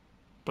that,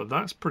 but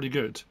that's pretty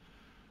good.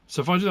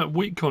 So if I do that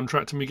wheat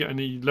contract and we get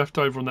any left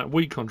over on that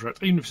wheat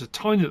contract, even if it's a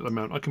tiny little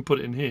amount, I can put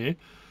it in here.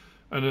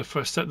 And if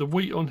I set the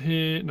wheat on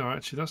here, no,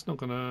 actually that's not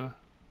gonna.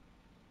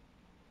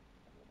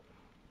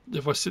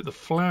 If I set the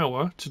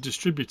flour to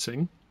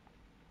distributing,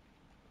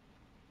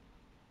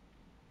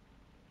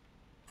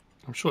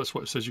 I'm sure that's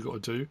what it says you've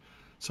got to do.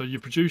 So you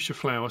produce your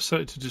flour,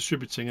 set it to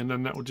distributing, and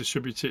then that will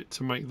distribute it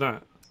to make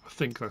that. I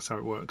think that's how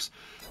it works.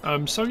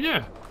 So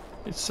yeah,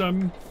 it's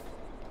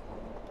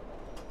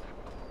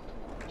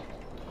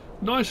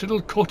nice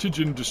little cottage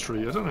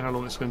industry. I don't know how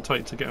long it's going to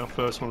take to get our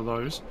first one of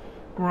those.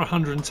 We're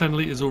 110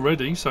 litres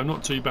already, so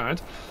not too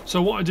bad.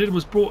 So what I did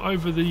was brought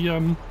over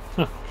the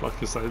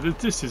like I say,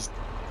 this is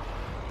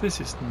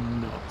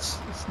nuts.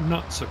 It's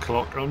nuts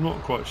o'clock. I'm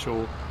not quite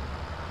sure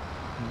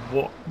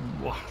what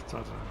I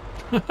don't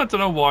know. I don't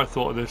know why I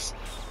thought of this.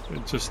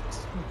 It just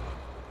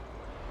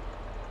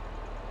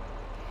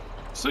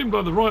seemed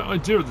like the right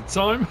idea at the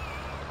time,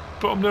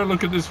 but I'm now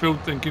looking at this field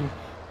thinking,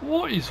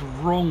 what is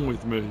wrong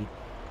with me?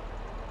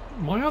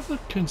 My other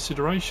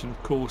consideration,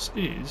 of course,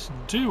 is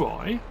do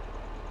I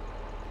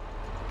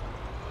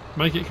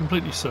make it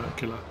completely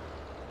circular?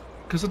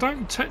 Because I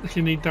don't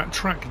technically need that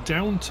track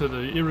down to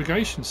the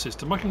irrigation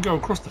system. I can go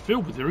across the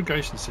field with the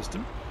irrigation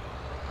system.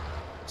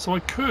 So I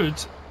could,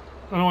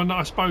 and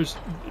I suppose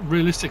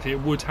realistically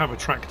it would have a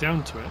track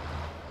down to it.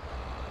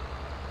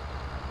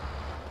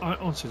 I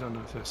honestly don't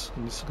know if this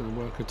is going to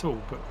work at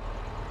all, but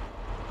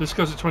this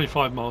goes at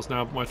 25 miles an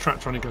hour, but my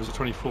tractor only goes at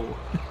 24.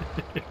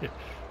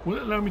 Will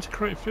it allow me to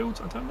create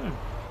fields? I don't know.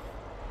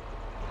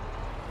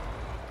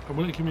 And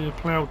will it give me a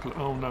ploughed...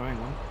 Oh no, hang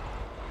on.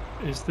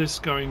 Is this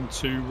going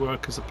to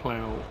work as a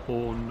plough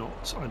or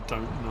not? I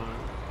don't know.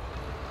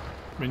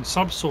 I mean,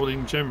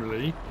 subsoiling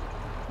generally,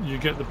 you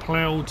get the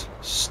ploughed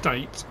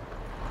state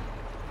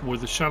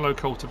with a shallow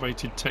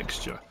cultivated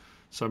texture.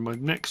 So my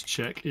next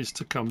check is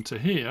to come to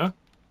here,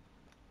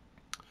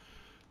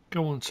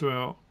 go on to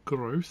our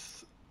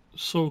growth,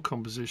 soil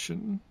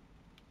composition.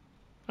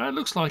 It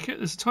looks like it.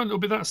 There's a tiny little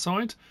bit that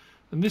side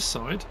and this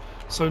side.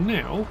 So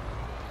now,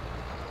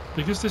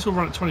 because this will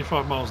run at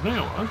 25 miles an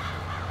hour,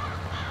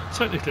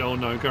 technically, oh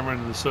no, going around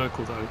in the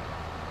circle though.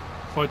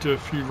 If I do a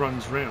few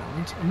runs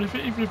round, I mean,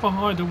 even if I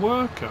hired a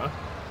worker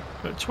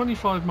at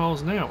 25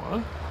 miles an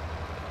hour,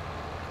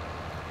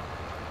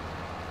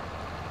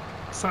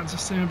 does that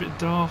just seem a bit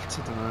daft?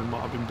 I don't know,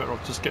 might have been better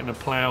off just getting a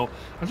plough.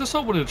 I just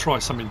wanted to try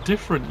something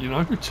different, you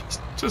know,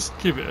 just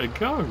give it a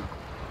go.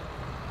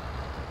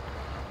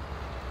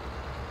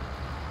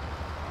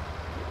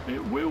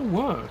 It will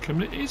work. I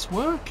mean, it is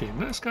working.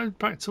 Let's go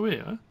back to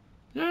here.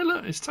 Yeah,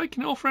 look, it's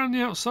taking it off around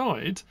the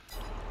outside.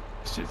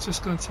 It's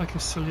just going to take a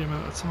silly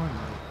amount of time,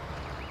 though.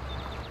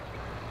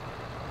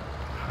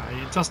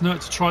 Hey, it doesn't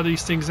hurt to try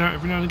these things out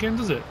every now and again,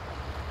 does it?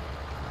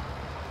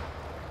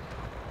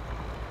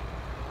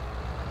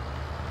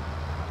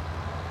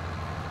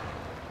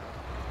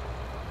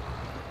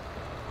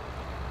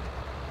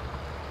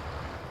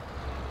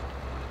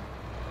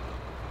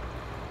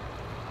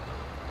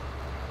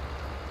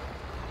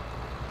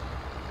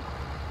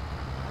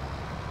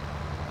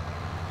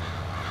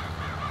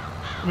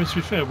 I mean, to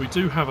be fair, we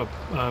do have a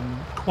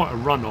quite a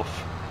runoff,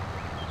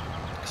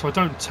 so I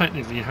don't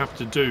technically have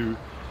to do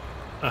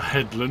a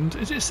headland.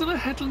 Is it still a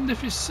headland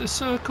if it's a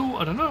circle?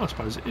 I don't know. I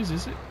suppose it is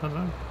it? I don't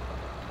know.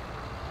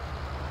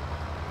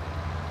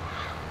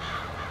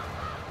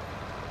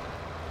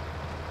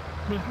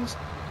 I mean, it has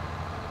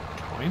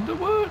kind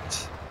of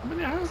worked. I mean,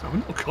 it has. I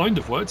mean, not kind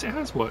of worked. It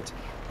has worked.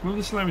 Will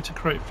this allow me to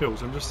create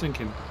fields? I'm just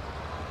thinking.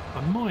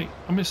 I might.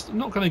 I mean, it's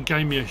not going to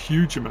gain me a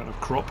huge amount of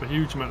crop, a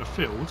huge amount of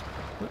field.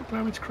 Will it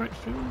allow me to create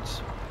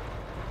fields?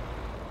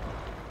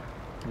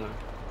 No.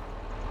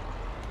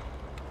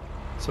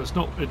 So it's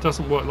not. It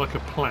doesn't work like a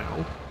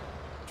plough.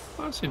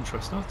 Oh, that's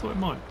interesting. I thought it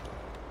might.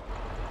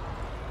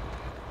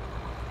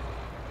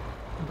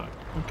 No.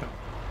 Okay.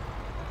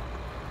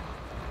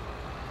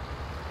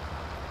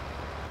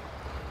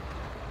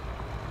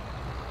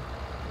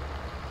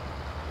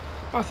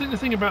 But I think the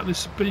thing about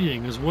this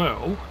being as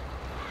well,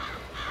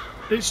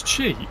 it's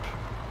cheap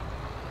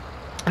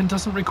and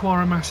doesn't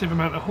require a massive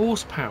amount of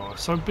horsepower.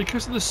 So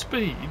because of the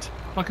speed,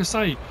 like I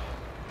say,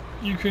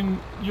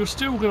 you're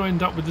still going to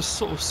end up with this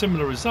sort of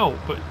similar result,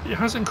 but it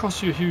hasn't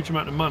cost you a huge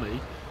amount of money,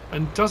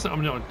 and doesn't. I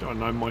mean, I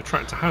know my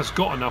tractor has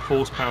got enough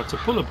horsepower to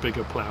pull a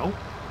bigger plough,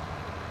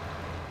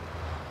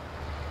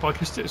 but I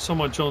can stick this on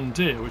my John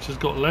Deere, which has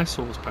got less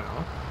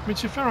horsepower. I mean,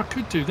 to be fair, I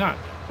could do that.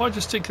 If I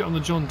just stick it on the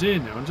John Deere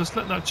now and just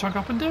let that chuck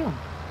up and down.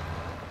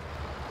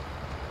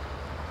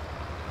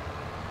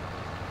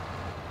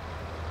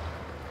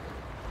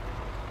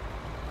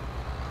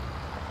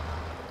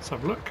 Let's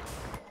have a look.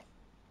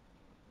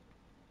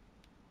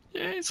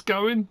 Yeah, it's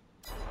going.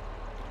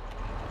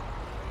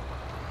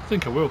 I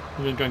think I will.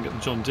 I'm going to go and get the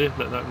John Deere,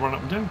 let that run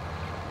up and down.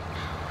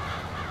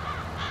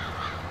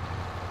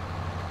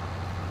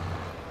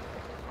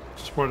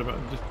 Just worried about,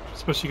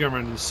 especially going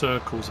around in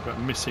circles,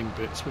 about missing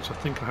bits, which I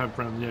think I have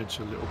around the edge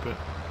a little bit.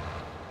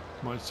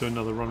 Might do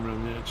another run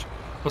around the edge.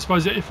 I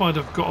suppose if I'd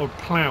have got a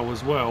plough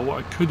as well,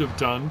 what I could have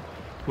done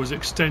was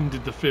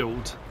extended the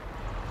field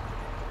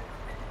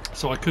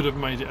So I could have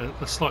made it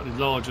a slightly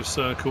larger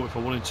circle if I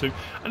wanted to.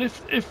 And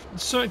if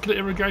circular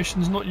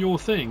irrigation is not your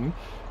thing,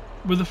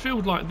 with a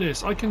field like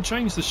this, I can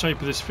change the shape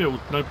of this field,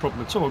 no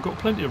problem at all. I've got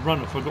plenty of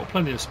runoff, I've got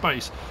plenty of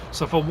space.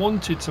 So if I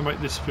wanted to make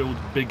this field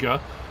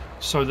bigger,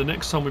 so the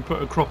next time we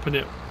put a crop in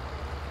it,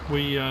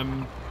 we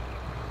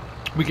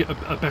get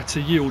a better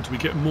yield, we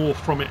get more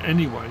from it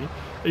anyway.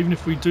 Even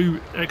if we do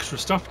extra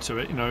stuff to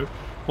it, you know,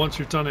 once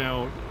we've done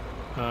our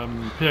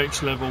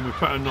pH level and we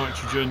put our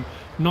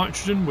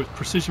nitrogen with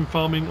precision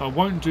farming, I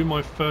won't do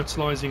my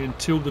fertilising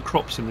until the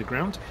crop's in the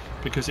ground,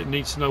 because it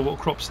needs to know what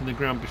crop's in the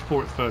ground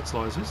before it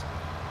fertilises.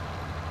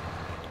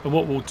 And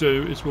what we'll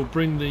do is we'll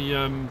bring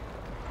the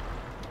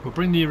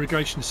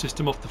irrigation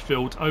system off the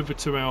field over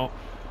to our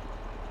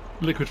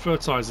liquid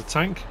fertiliser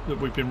tank that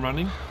we've been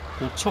running.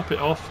 We'll top it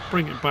off,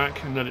 bring it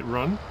back and let it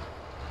run.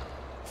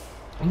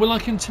 And will I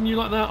continue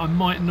like that? I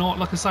might not.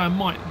 Like I say, I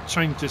might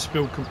change this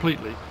field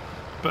completely,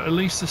 but at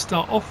least to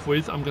start off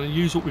with, I'm going to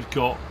use what we've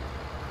got.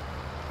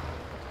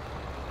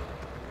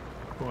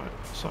 Right,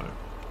 so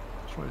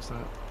let's raise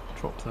that,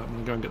 drop that,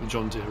 and go and get the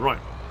John Deere.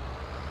 Right,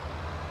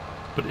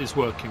 but it is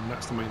working,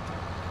 that's the main thing.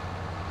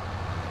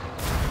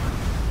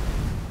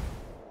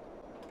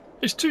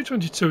 It's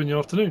 2:22 in the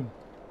afternoon.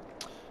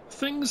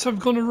 Things have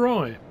gone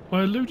awry.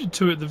 I alluded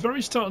to it at the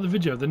very start of the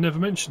video, then never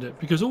mentioned it,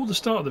 because all the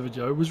start of the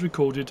video was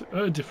recorded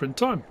at a different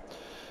time.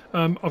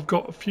 I've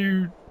got a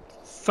few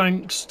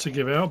thanks to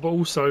give out, but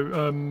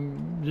also,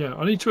 yeah,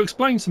 I need to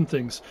explain some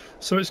things.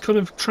 So it's kind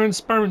of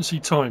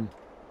transparency time.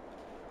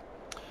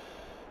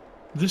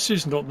 This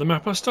is not the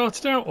map I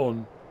started out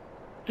on,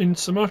 in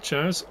so much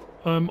as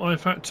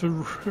I've had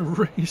to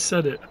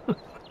reset it.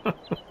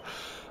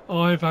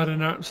 I've had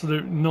an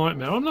absolute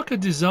nightmare. I'm like a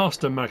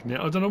disaster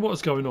magnet. I don't know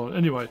what's going on.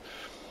 Anyway,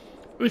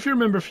 if you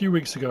remember a few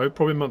weeks ago,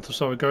 probably a month or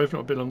so ago, if not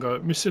a bit longer,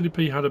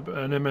 MrSealyp had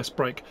an MS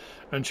break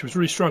and she was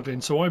really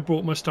struggling. So I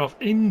brought my stuff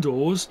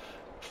indoors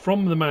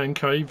from the man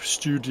cave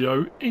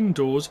studio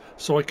indoors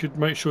so I could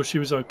make sure she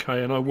was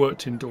okay, and I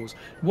worked indoors.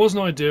 It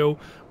wasn't ideal,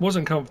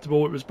 wasn't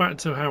comfortable. It was back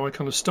to how I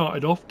kind of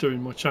started off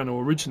doing my channel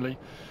originally.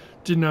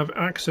 Didn't have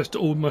access to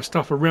all my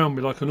stuff around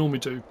me like I normally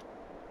do.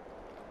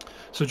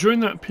 So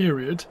during that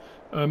period,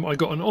 I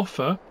got an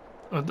offer,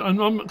 and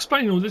I'm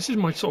explaining all this is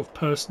my sort of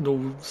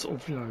personal, sort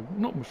of, you know,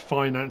 not my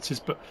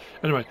finances, but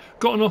anyway,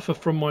 got an offer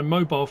from my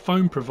mobile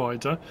phone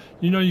provider.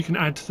 You know, you can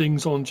add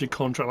things onto your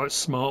contract like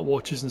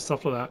smartwatches and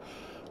stuff like that,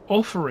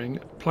 offering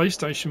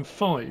PlayStation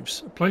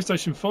 5s,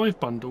 PlayStation 5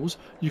 bundles.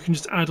 You can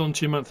just add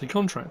onto your monthly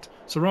contract.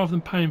 So rather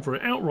than paying for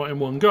it outright in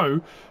one go,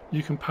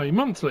 you can pay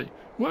monthly.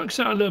 Works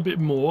out a little bit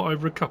more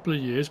over a couple of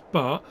years,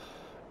 but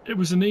it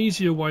was an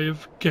easier way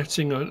of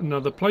getting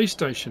another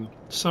PlayStation.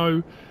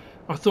 So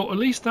I thought, at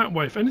least that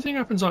way, if anything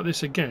happens like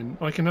this again,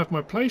 I can have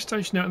my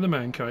PlayStation out in the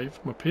man cave,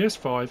 my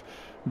PS5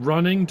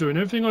 running, doing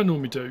everything I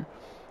normally do.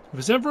 If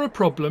there's ever a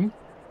problem,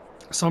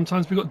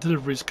 sometimes we've got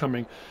deliveries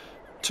coming.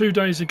 2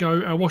 days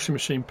ago, our washing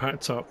machine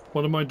packed up.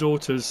 One of my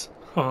daughters,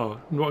 I'm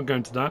not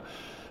going to that,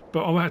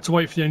 but I had to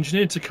wait for the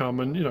engineer to come,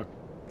 and you know,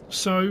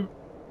 so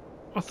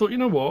I thought, you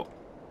know what,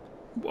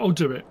 I'll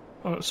do it.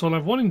 So I'll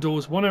have one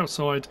indoors, one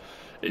outside.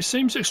 It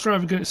seems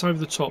extravagant, it's over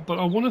the top, but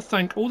I want to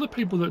thank all the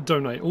people that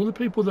donate, all the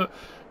people that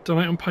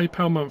donate on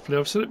PayPal monthly.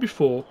 I've said it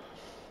before.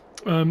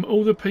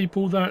 All the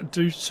people that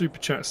do super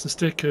chats and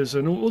stickers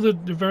and all the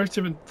various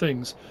different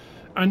things,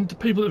 and the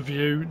people that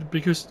view,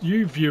 because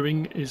you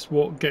viewing is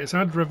what gets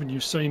ad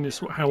revenue, seen is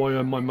how I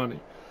earn my money.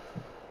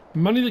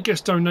 Money that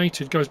gets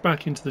donated goes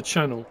back into the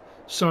channel.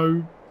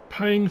 So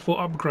paying for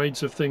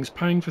upgrades of things,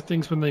 paying for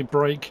things when they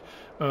break.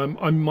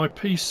 My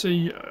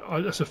PC,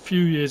 that's a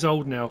few years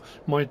old now.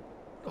 My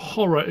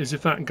horror is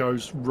if that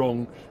goes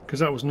wrong,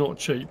 because that was not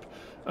cheap.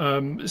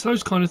 It's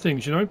those kind of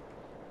things, you know.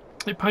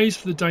 It pays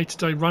for the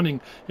day-to-day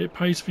running. It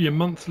pays for your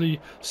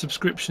monthly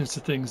subscriptions to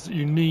things that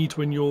you need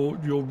when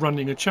you're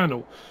running a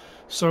channel.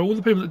 So all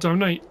the people that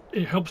donate,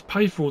 it helps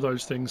pay for all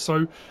those things.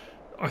 So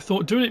I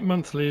thought doing it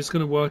monthly is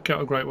going to work out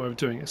a great way of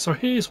doing it. So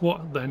here's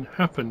what then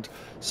happened.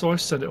 So I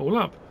set it all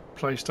up.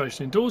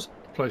 PlayStation indoors,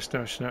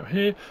 PlayStation out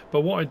here.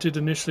 But what I did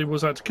initially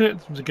was I had to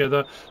connect them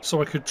together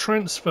so I could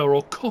transfer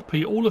or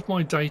copy all of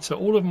my data,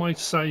 all of my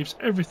saves,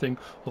 everything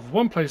of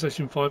one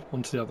PlayStation 5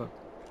 onto the other.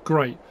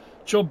 Great.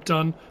 Job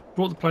done.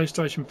 Brought the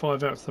PlayStation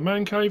 5 out to the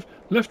man cave,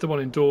 left the one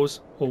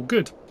indoors, all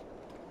good.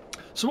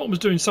 So what I was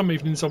doing some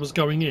evenings, I was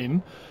going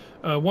in,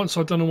 once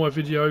I'd done all my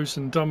videos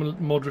and done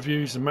mod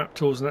reviews and map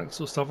tours and that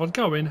sort of stuff, I'd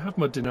go in, have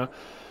my dinner,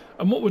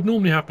 and what would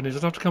normally happen is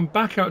I'd have to come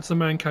back out to the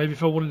man cave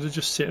if I wanted to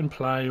just sit and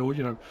play, or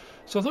you know.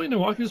 So I thought, you know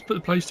what, I can just put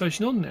the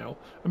PlayStation on now,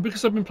 and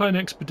because I've been playing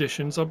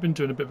Expeditions, I've been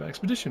doing a bit of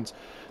Expeditions.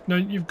 Now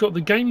you've got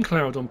the game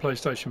cloud on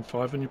PlayStation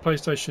 5 and your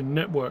PlayStation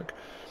Network,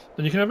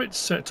 and you can have it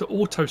set to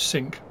auto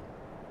sync.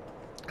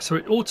 So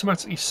it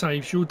automatically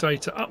saves your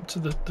data up to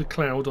the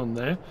cloud on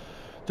there.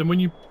 Then when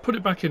you put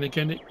it back in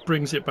again, it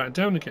brings it back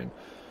down again.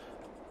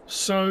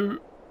 So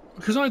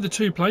because I had the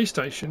two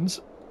PlayStations,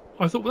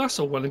 I thought, well, that's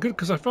all well and good,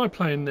 because if I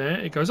play in there,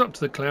 it goes up to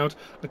the cloud,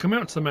 I come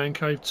out to the man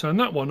cave, turn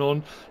that one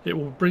on, it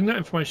will bring that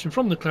information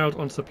from the cloud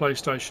onto the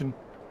PlayStation,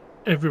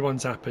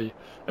 everyone's happy.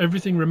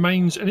 Everything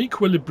remains in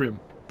equilibrium,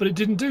 but it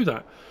didn't do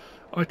that.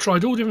 I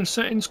tried all different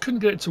settings,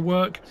 couldn't get it to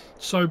work.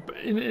 So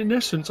in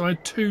essence, I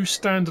had two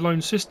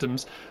standalone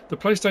systems. The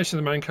PlayStation in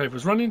the man cave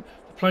was running,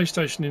 the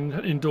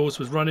PlayStation indoors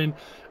was running,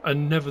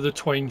 and never the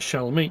twain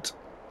shall meet.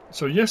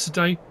 So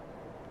yesterday,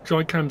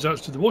 dry cams out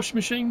to the washing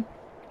machine.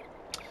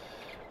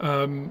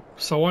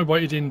 So I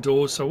waited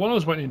indoors. So while I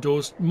was waiting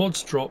indoors,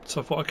 mods dropped.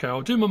 So I thought, okay,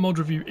 I'll do my mod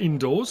review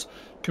indoors,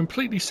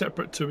 completely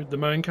separate to the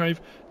man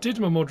cave. Did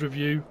my mod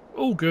review,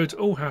 all good,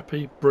 all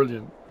happy,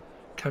 brilliant.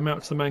 Came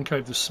out to the man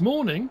cave this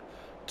morning,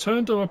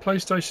 turned on my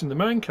PlayStation in the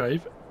man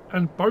cave,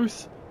 and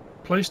both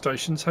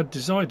PlayStations had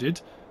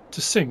decided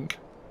to sync.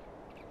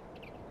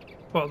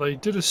 But they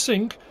did a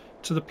sync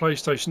to the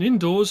PlayStation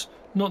indoors,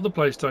 not the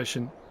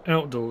PlayStation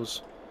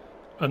outdoors.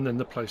 And then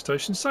the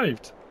PlayStation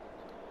saved.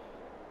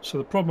 So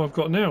the problem I've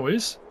got now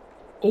is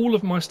all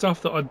of my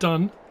stuff that I've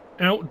done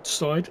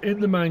outside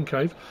in the man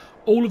cave,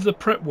 all of the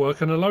prep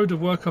work and a load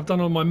of work I've done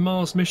on my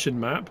Mars mission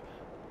map,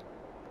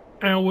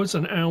 hours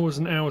and hours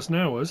and hours and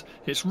hours,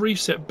 it's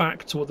reset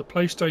back to what the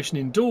PlayStation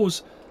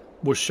indoors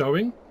was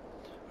showing.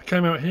 I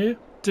came out here,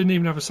 didn't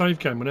even have a save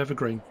game on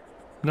Evergreen.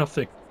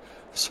 Nothing.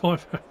 So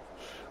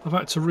I've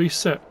had to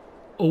reset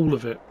all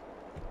of it.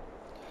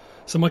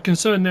 So my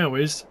concern now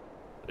is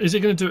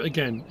it going to do it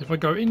again? If I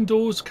go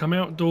indoors, come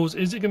outdoors,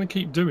 is it going to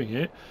keep doing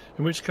it?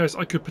 In which case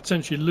I could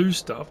potentially lose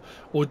stuff.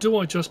 Or do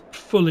I just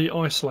fully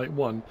isolate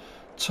one?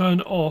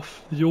 Turn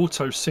off the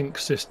auto sync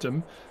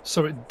system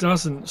so it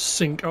doesn't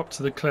sync up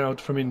to the cloud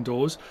from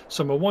indoors,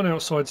 so my one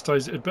outside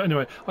stays. But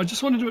anyway, I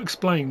just wanted to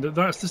explain that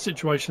that's the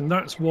situation.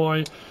 That's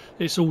why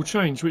it's all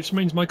changed, which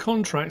means my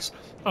contracts,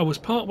 I was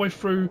part way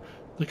through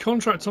the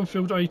contract on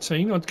field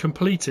 18. I'd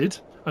completed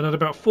and had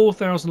about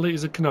 4,000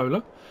 litres of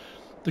canola.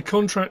 The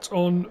contract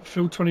on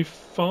field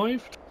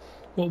 25,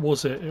 what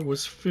was it? It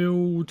was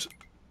field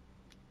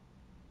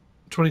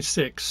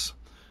 26.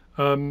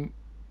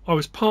 I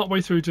was part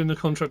way through doing the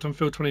contract on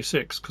field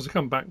 26 because I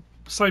come back,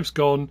 save's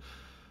gone,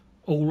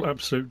 all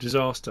absolute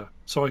disaster.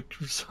 So I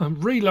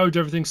reload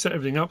everything, set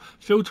everything up.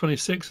 Field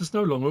 26 has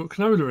no longer got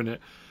canola in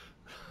it.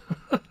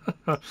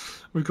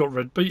 We've got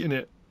red beet in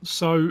it.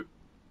 So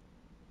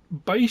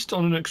based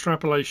on an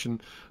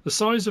extrapolation, the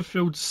size of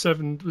field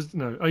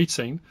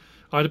 18,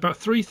 I had about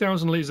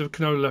 3,000 litres of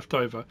canola left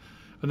over.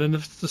 And then the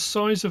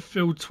size of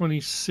field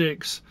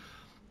 26,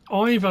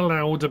 I've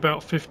allowed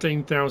about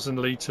 15,000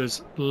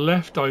 litres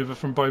left over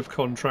from both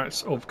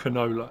contracts of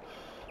canola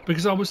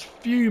because I was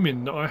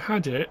fuming that I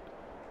had it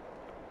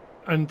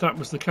and that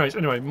was the case.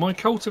 Anyway, my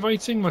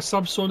cultivating, my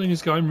subsoiling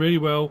is going really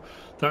well.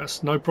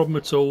 That's no problem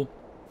at all.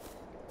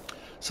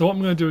 So what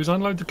I'm going to do is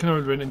unload the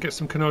canola in and get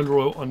some canola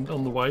oil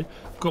on the way.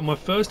 I've got my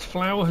first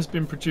flour has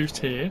been produced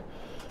here.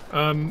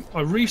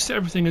 I reset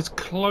everything as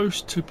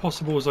close to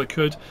possible as I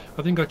could.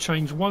 I think I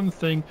changed one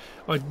thing.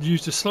 I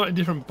used a slightly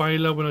different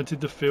baler when I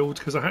did the field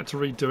because I had to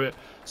redo it.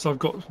 So I've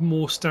got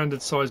more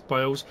standard sized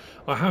bales.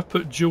 I have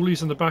put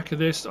Julies on the back of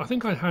this. I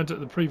think I had at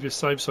the previous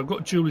save, so I've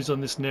got Julies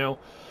on this now.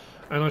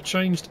 And I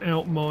changed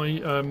out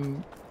my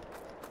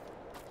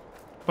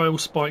bale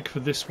spike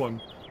for this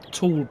one.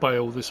 Tool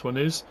bale this one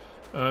is,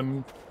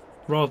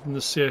 rather than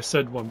the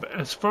CSZ one. But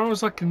as far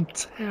as I can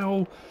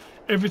tell,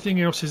 everything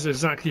else is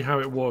exactly how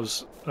it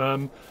was.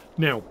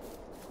 Now,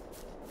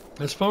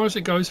 as far as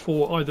it goes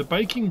for either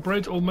baking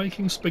bread or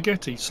making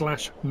spaghetti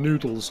 /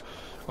 noodles,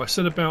 I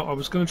said about I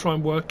was going to try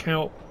and work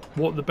out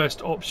what the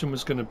best option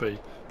was going to be.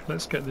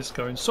 Let's get this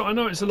going. So I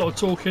know it's a lot of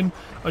talking.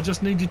 I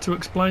just needed to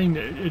explain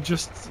it. It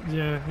just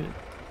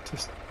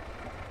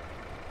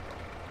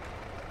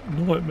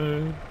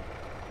nightmare.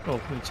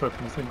 Oh, I need to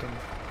open the thing down.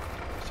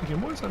 I was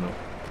thinking, why is that not?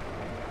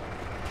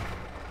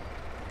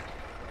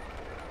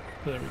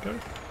 There we go.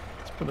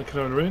 Let's put the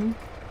canola in.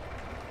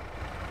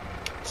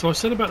 So I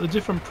said about the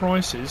different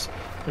prices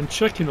and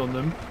checking on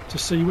them to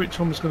see which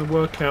one was going to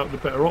work out the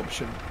better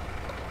option.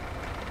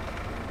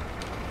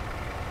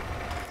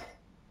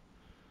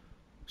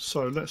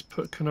 So let's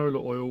put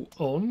canola oil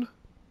on,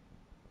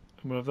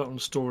 and we'll have that on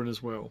storing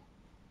as well.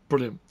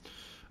 Brilliant.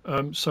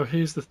 So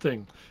here's the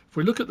thing. If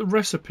we look at the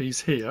recipes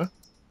here,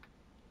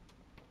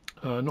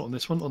 not on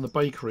this one, on the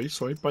bakery,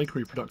 sorry,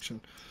 bakery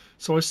production.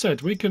 So I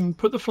said we can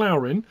put the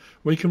flour in,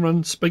 we can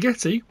run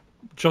spaghetti,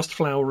 just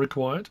flour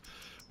required,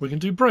 we can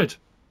do bread,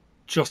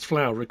 just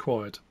flour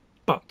required.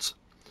 But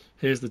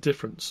here's the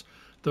difference.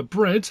 The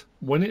bread,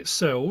 when it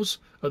sells,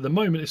 at the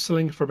moment is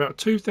selling for about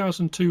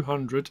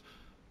 2,200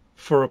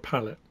 for a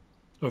pallet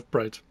of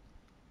bread.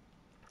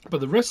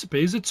 But the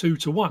recipe is a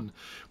 2-to-1,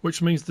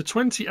 which means the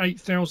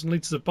 28,000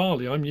 litres of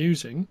barley I'm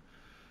using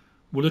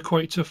will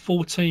equate to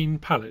 14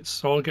 pallets.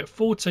 So I'll get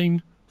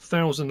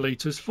 14,000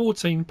 litres,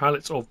 14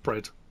 pallets of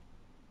bread,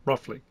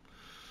 roughly.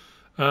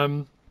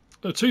 At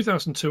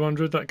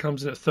 2,200, that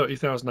comes in at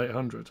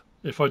 30,800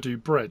 if I do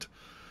bread.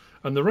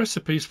 And the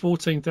recipe is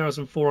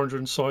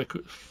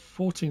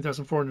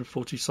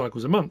 14,440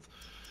 cycles a month.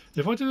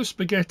 If I do the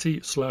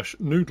spaghetti /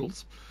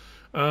 noodles,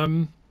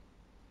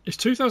 it's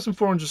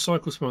 2,400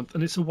 cycles per month,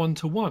 and it's a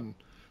 1-to-1.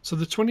 So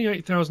the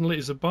 28,000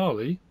 litres of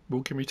barley will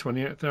give me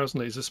 28,000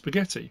 litres of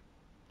spaghetti.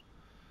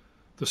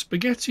 The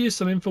spaghetti is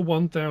selling for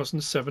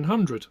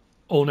 1,700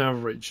 on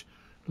average.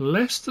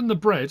 Less than the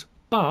bread,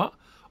 but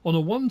on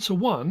a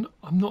 1-to-1,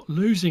 I'm not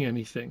losing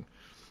anything.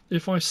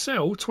 If I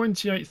sell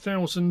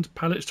 28,000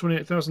 pallets,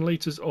 28,000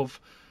 litres of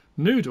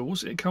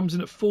noodles, it comes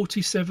in at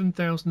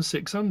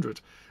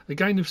 47,600. A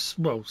gain of,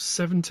 well,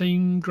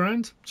 17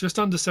 grand, just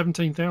under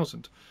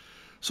 17,000.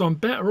 So I'm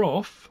better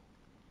off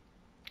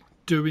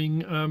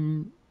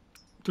doing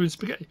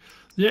spaghetti.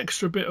 The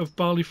extra bit of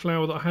barley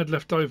flour that I had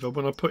left over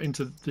when I put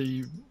into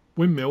the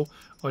windmill,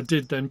 I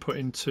did then put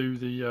into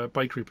the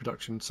bakery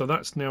production. So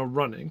that's now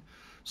running.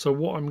 So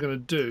what I'm going to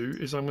do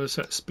is I'm going to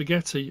set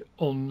spaghetti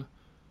on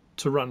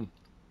to run.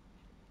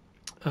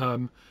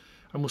 And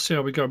we'll see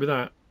how we go with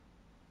that.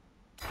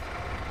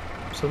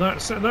 So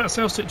that's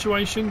our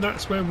situation.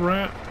 That's where we're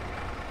at.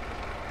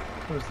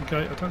 Where's the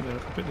gate? I don't know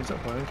if I pick these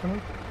up by hand, can I?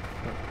 No.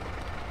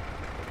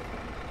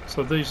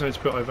 So these need to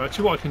put over.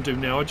 Actually, what I can do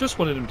now, I just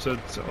wanted them to.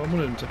 I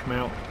wanted them to come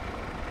out.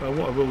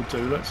 What I will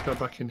do, let's go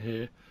back in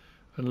here,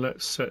 and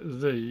let's set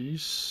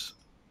these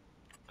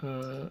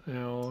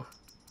our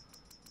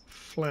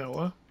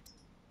flour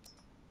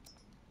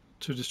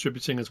to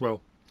distributing as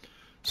well.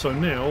 So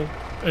now,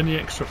 any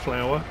extra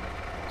flour,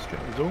 let's get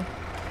out the door.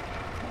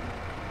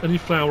 Any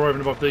flour over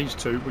and above these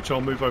two, which I'll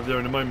move over there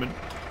in a moment,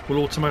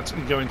 will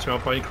automatically go into our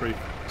bakery.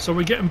 So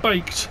we're getting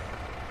baked.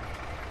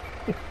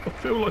 I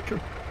feel like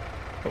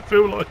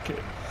it.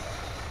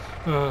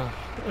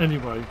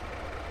 Anyway,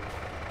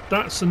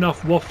 that's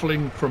enough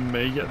waffling from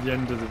me at the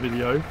end of the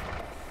video.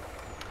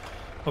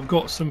 I've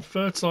got some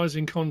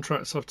fertilising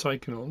contracts I've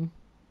taken on.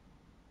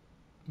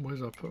 Where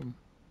did I put them?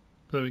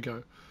 There we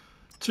go.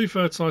 2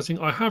 fertilising.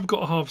 I have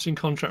got a harvesting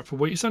contract for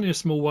wheat. It's only a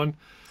small one.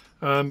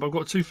 But I've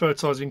got 2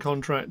 fertilising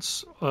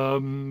contracts,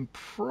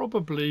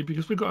 probably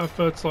because we've got our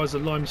fertiliser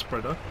lime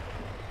spreader.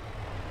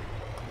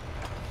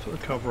 Put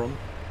the cover on.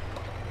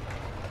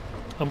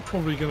 I'm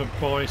probably going to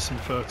buy some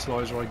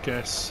fertiliser, I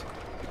guess.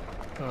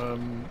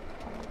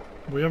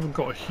 We haven't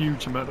got a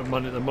huge amount of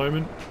money at the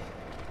moment.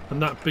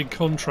 And that big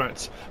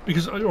contract,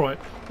 because, alright,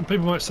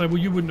 people might say, well,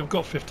 you wouldn't have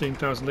got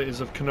 15,000 litres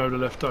of canola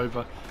left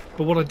over.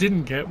 But what I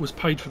didn't get was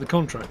paid for the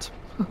contract.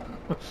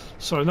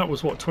 So that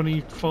was what,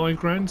 25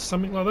 grand,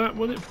 something like that,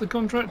 wasn't it, for the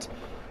contract?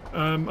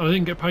 I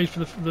didn't get paid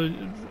for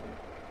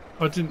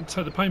I didn't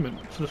take the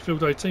payment for the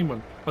Field 18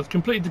 one. I'd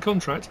completed the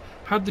contract,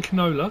 had the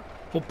canola,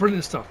 thought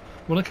brilliant stuff.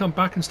 When I come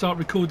back and start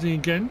recording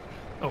again,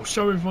 I'll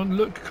show everyone,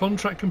 look,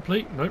 contract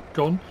complete. Nope,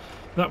 gone.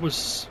 That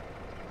was,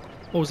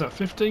 what was that,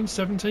 15,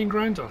 17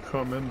 grand? I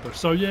can't remember.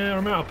 So yeah,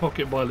 I'm out of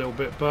pocket by a little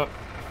bit, but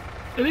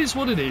it is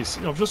what it is.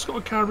 I've just got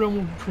to carry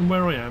on from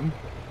where I am.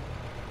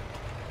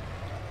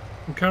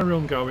 And carry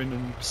on going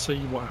and see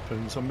what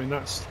happens. I mean,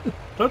 that's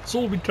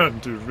all we can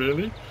do,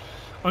 really.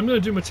 I'm going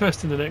to do my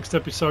test in the next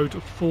episode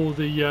for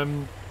the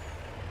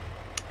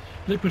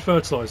liquid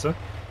fertiliser.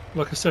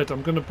 Like I said,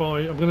 I'm going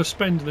to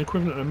spend an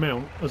equivalent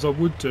amount as I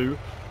would do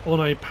on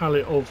a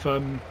pallet of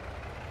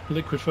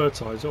liquid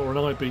fertiliser or an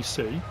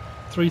IBC,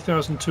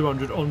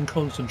 3,200 on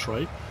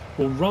concentrate.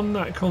 We'll run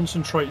that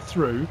concentrate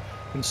through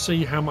and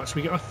see how much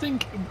we get. I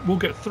think we'll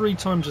get 3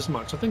 times as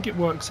much. I think it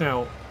works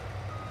out.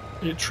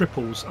 It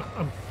triples,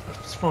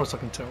 as far as I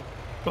can tell.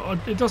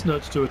 But it doesn't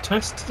hurt to do a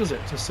test, does it,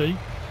 to see?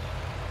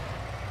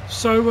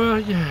 So,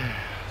 yeah,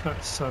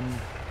 that's the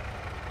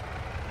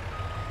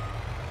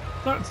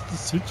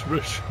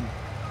situation.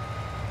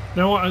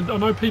 Now, I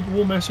know people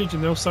will message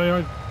and they'll say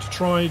I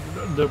tried,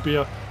 there'll be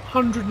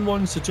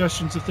 101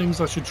 suggestions of things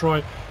I should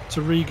try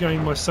to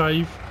regain my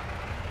save.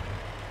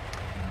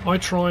 I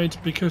tried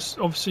because,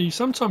 obviously,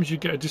 sometimes you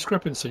get a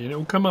discrepancy and it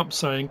will come up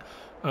saying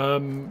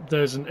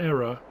there's an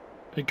error.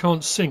 It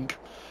can't sync,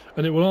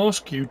 and it will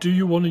ask you, do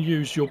you want to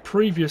use your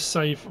previous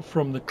save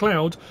from the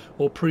cloud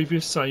or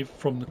previous save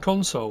from the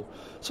console?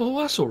 So,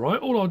 well, that's alright,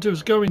 all I'll do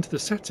is go into the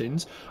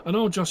settings and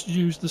I'll just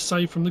use the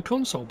save from the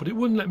console, but it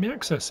wouldn't let me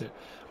access it.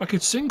 I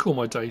could sync all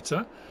my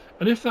data,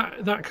 and if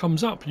that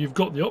comes up, you've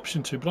got the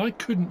option to, but I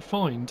couldn't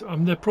find,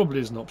 there probably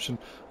is an option,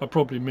 I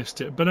probably missed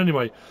it, but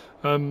anyway,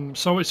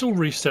 so it's all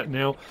reset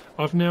now.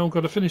 I've now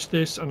got to finish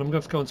this, and I'm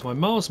going to go onto my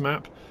Mars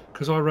map,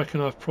 because I reckon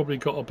I've probably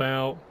got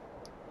about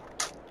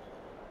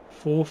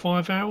 4 or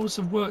 5 hours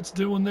of work to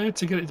do on there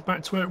to get it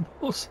back to where it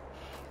was.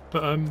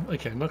 But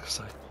again, like I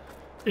say,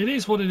 it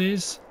is what it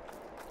is.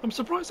 I'm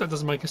surprised that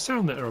doesn't make a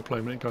sound, that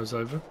aeroplane, when it goes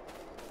over.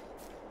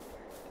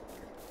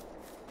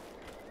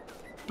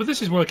 But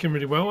this is working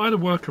really well. I had a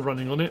worker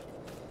running on it.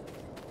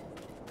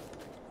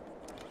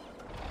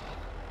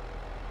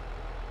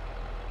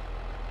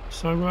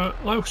 So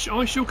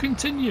I shall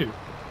continue.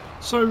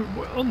 So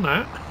on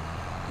that,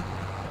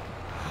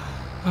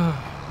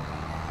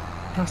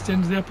 that's the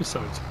end of the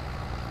episode.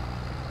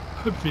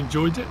 Hope you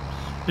enjoyed it.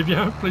 If you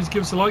have, please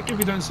give us a like. If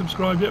you don't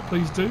subscribe yet,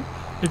 please do.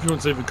 If you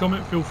want to leave a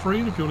comment, feel free.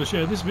 And if you want to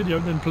share this video,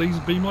 then please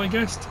be my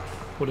guest.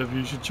 Whatever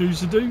you should choose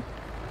to do.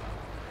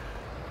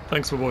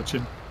 Thanks for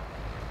watching.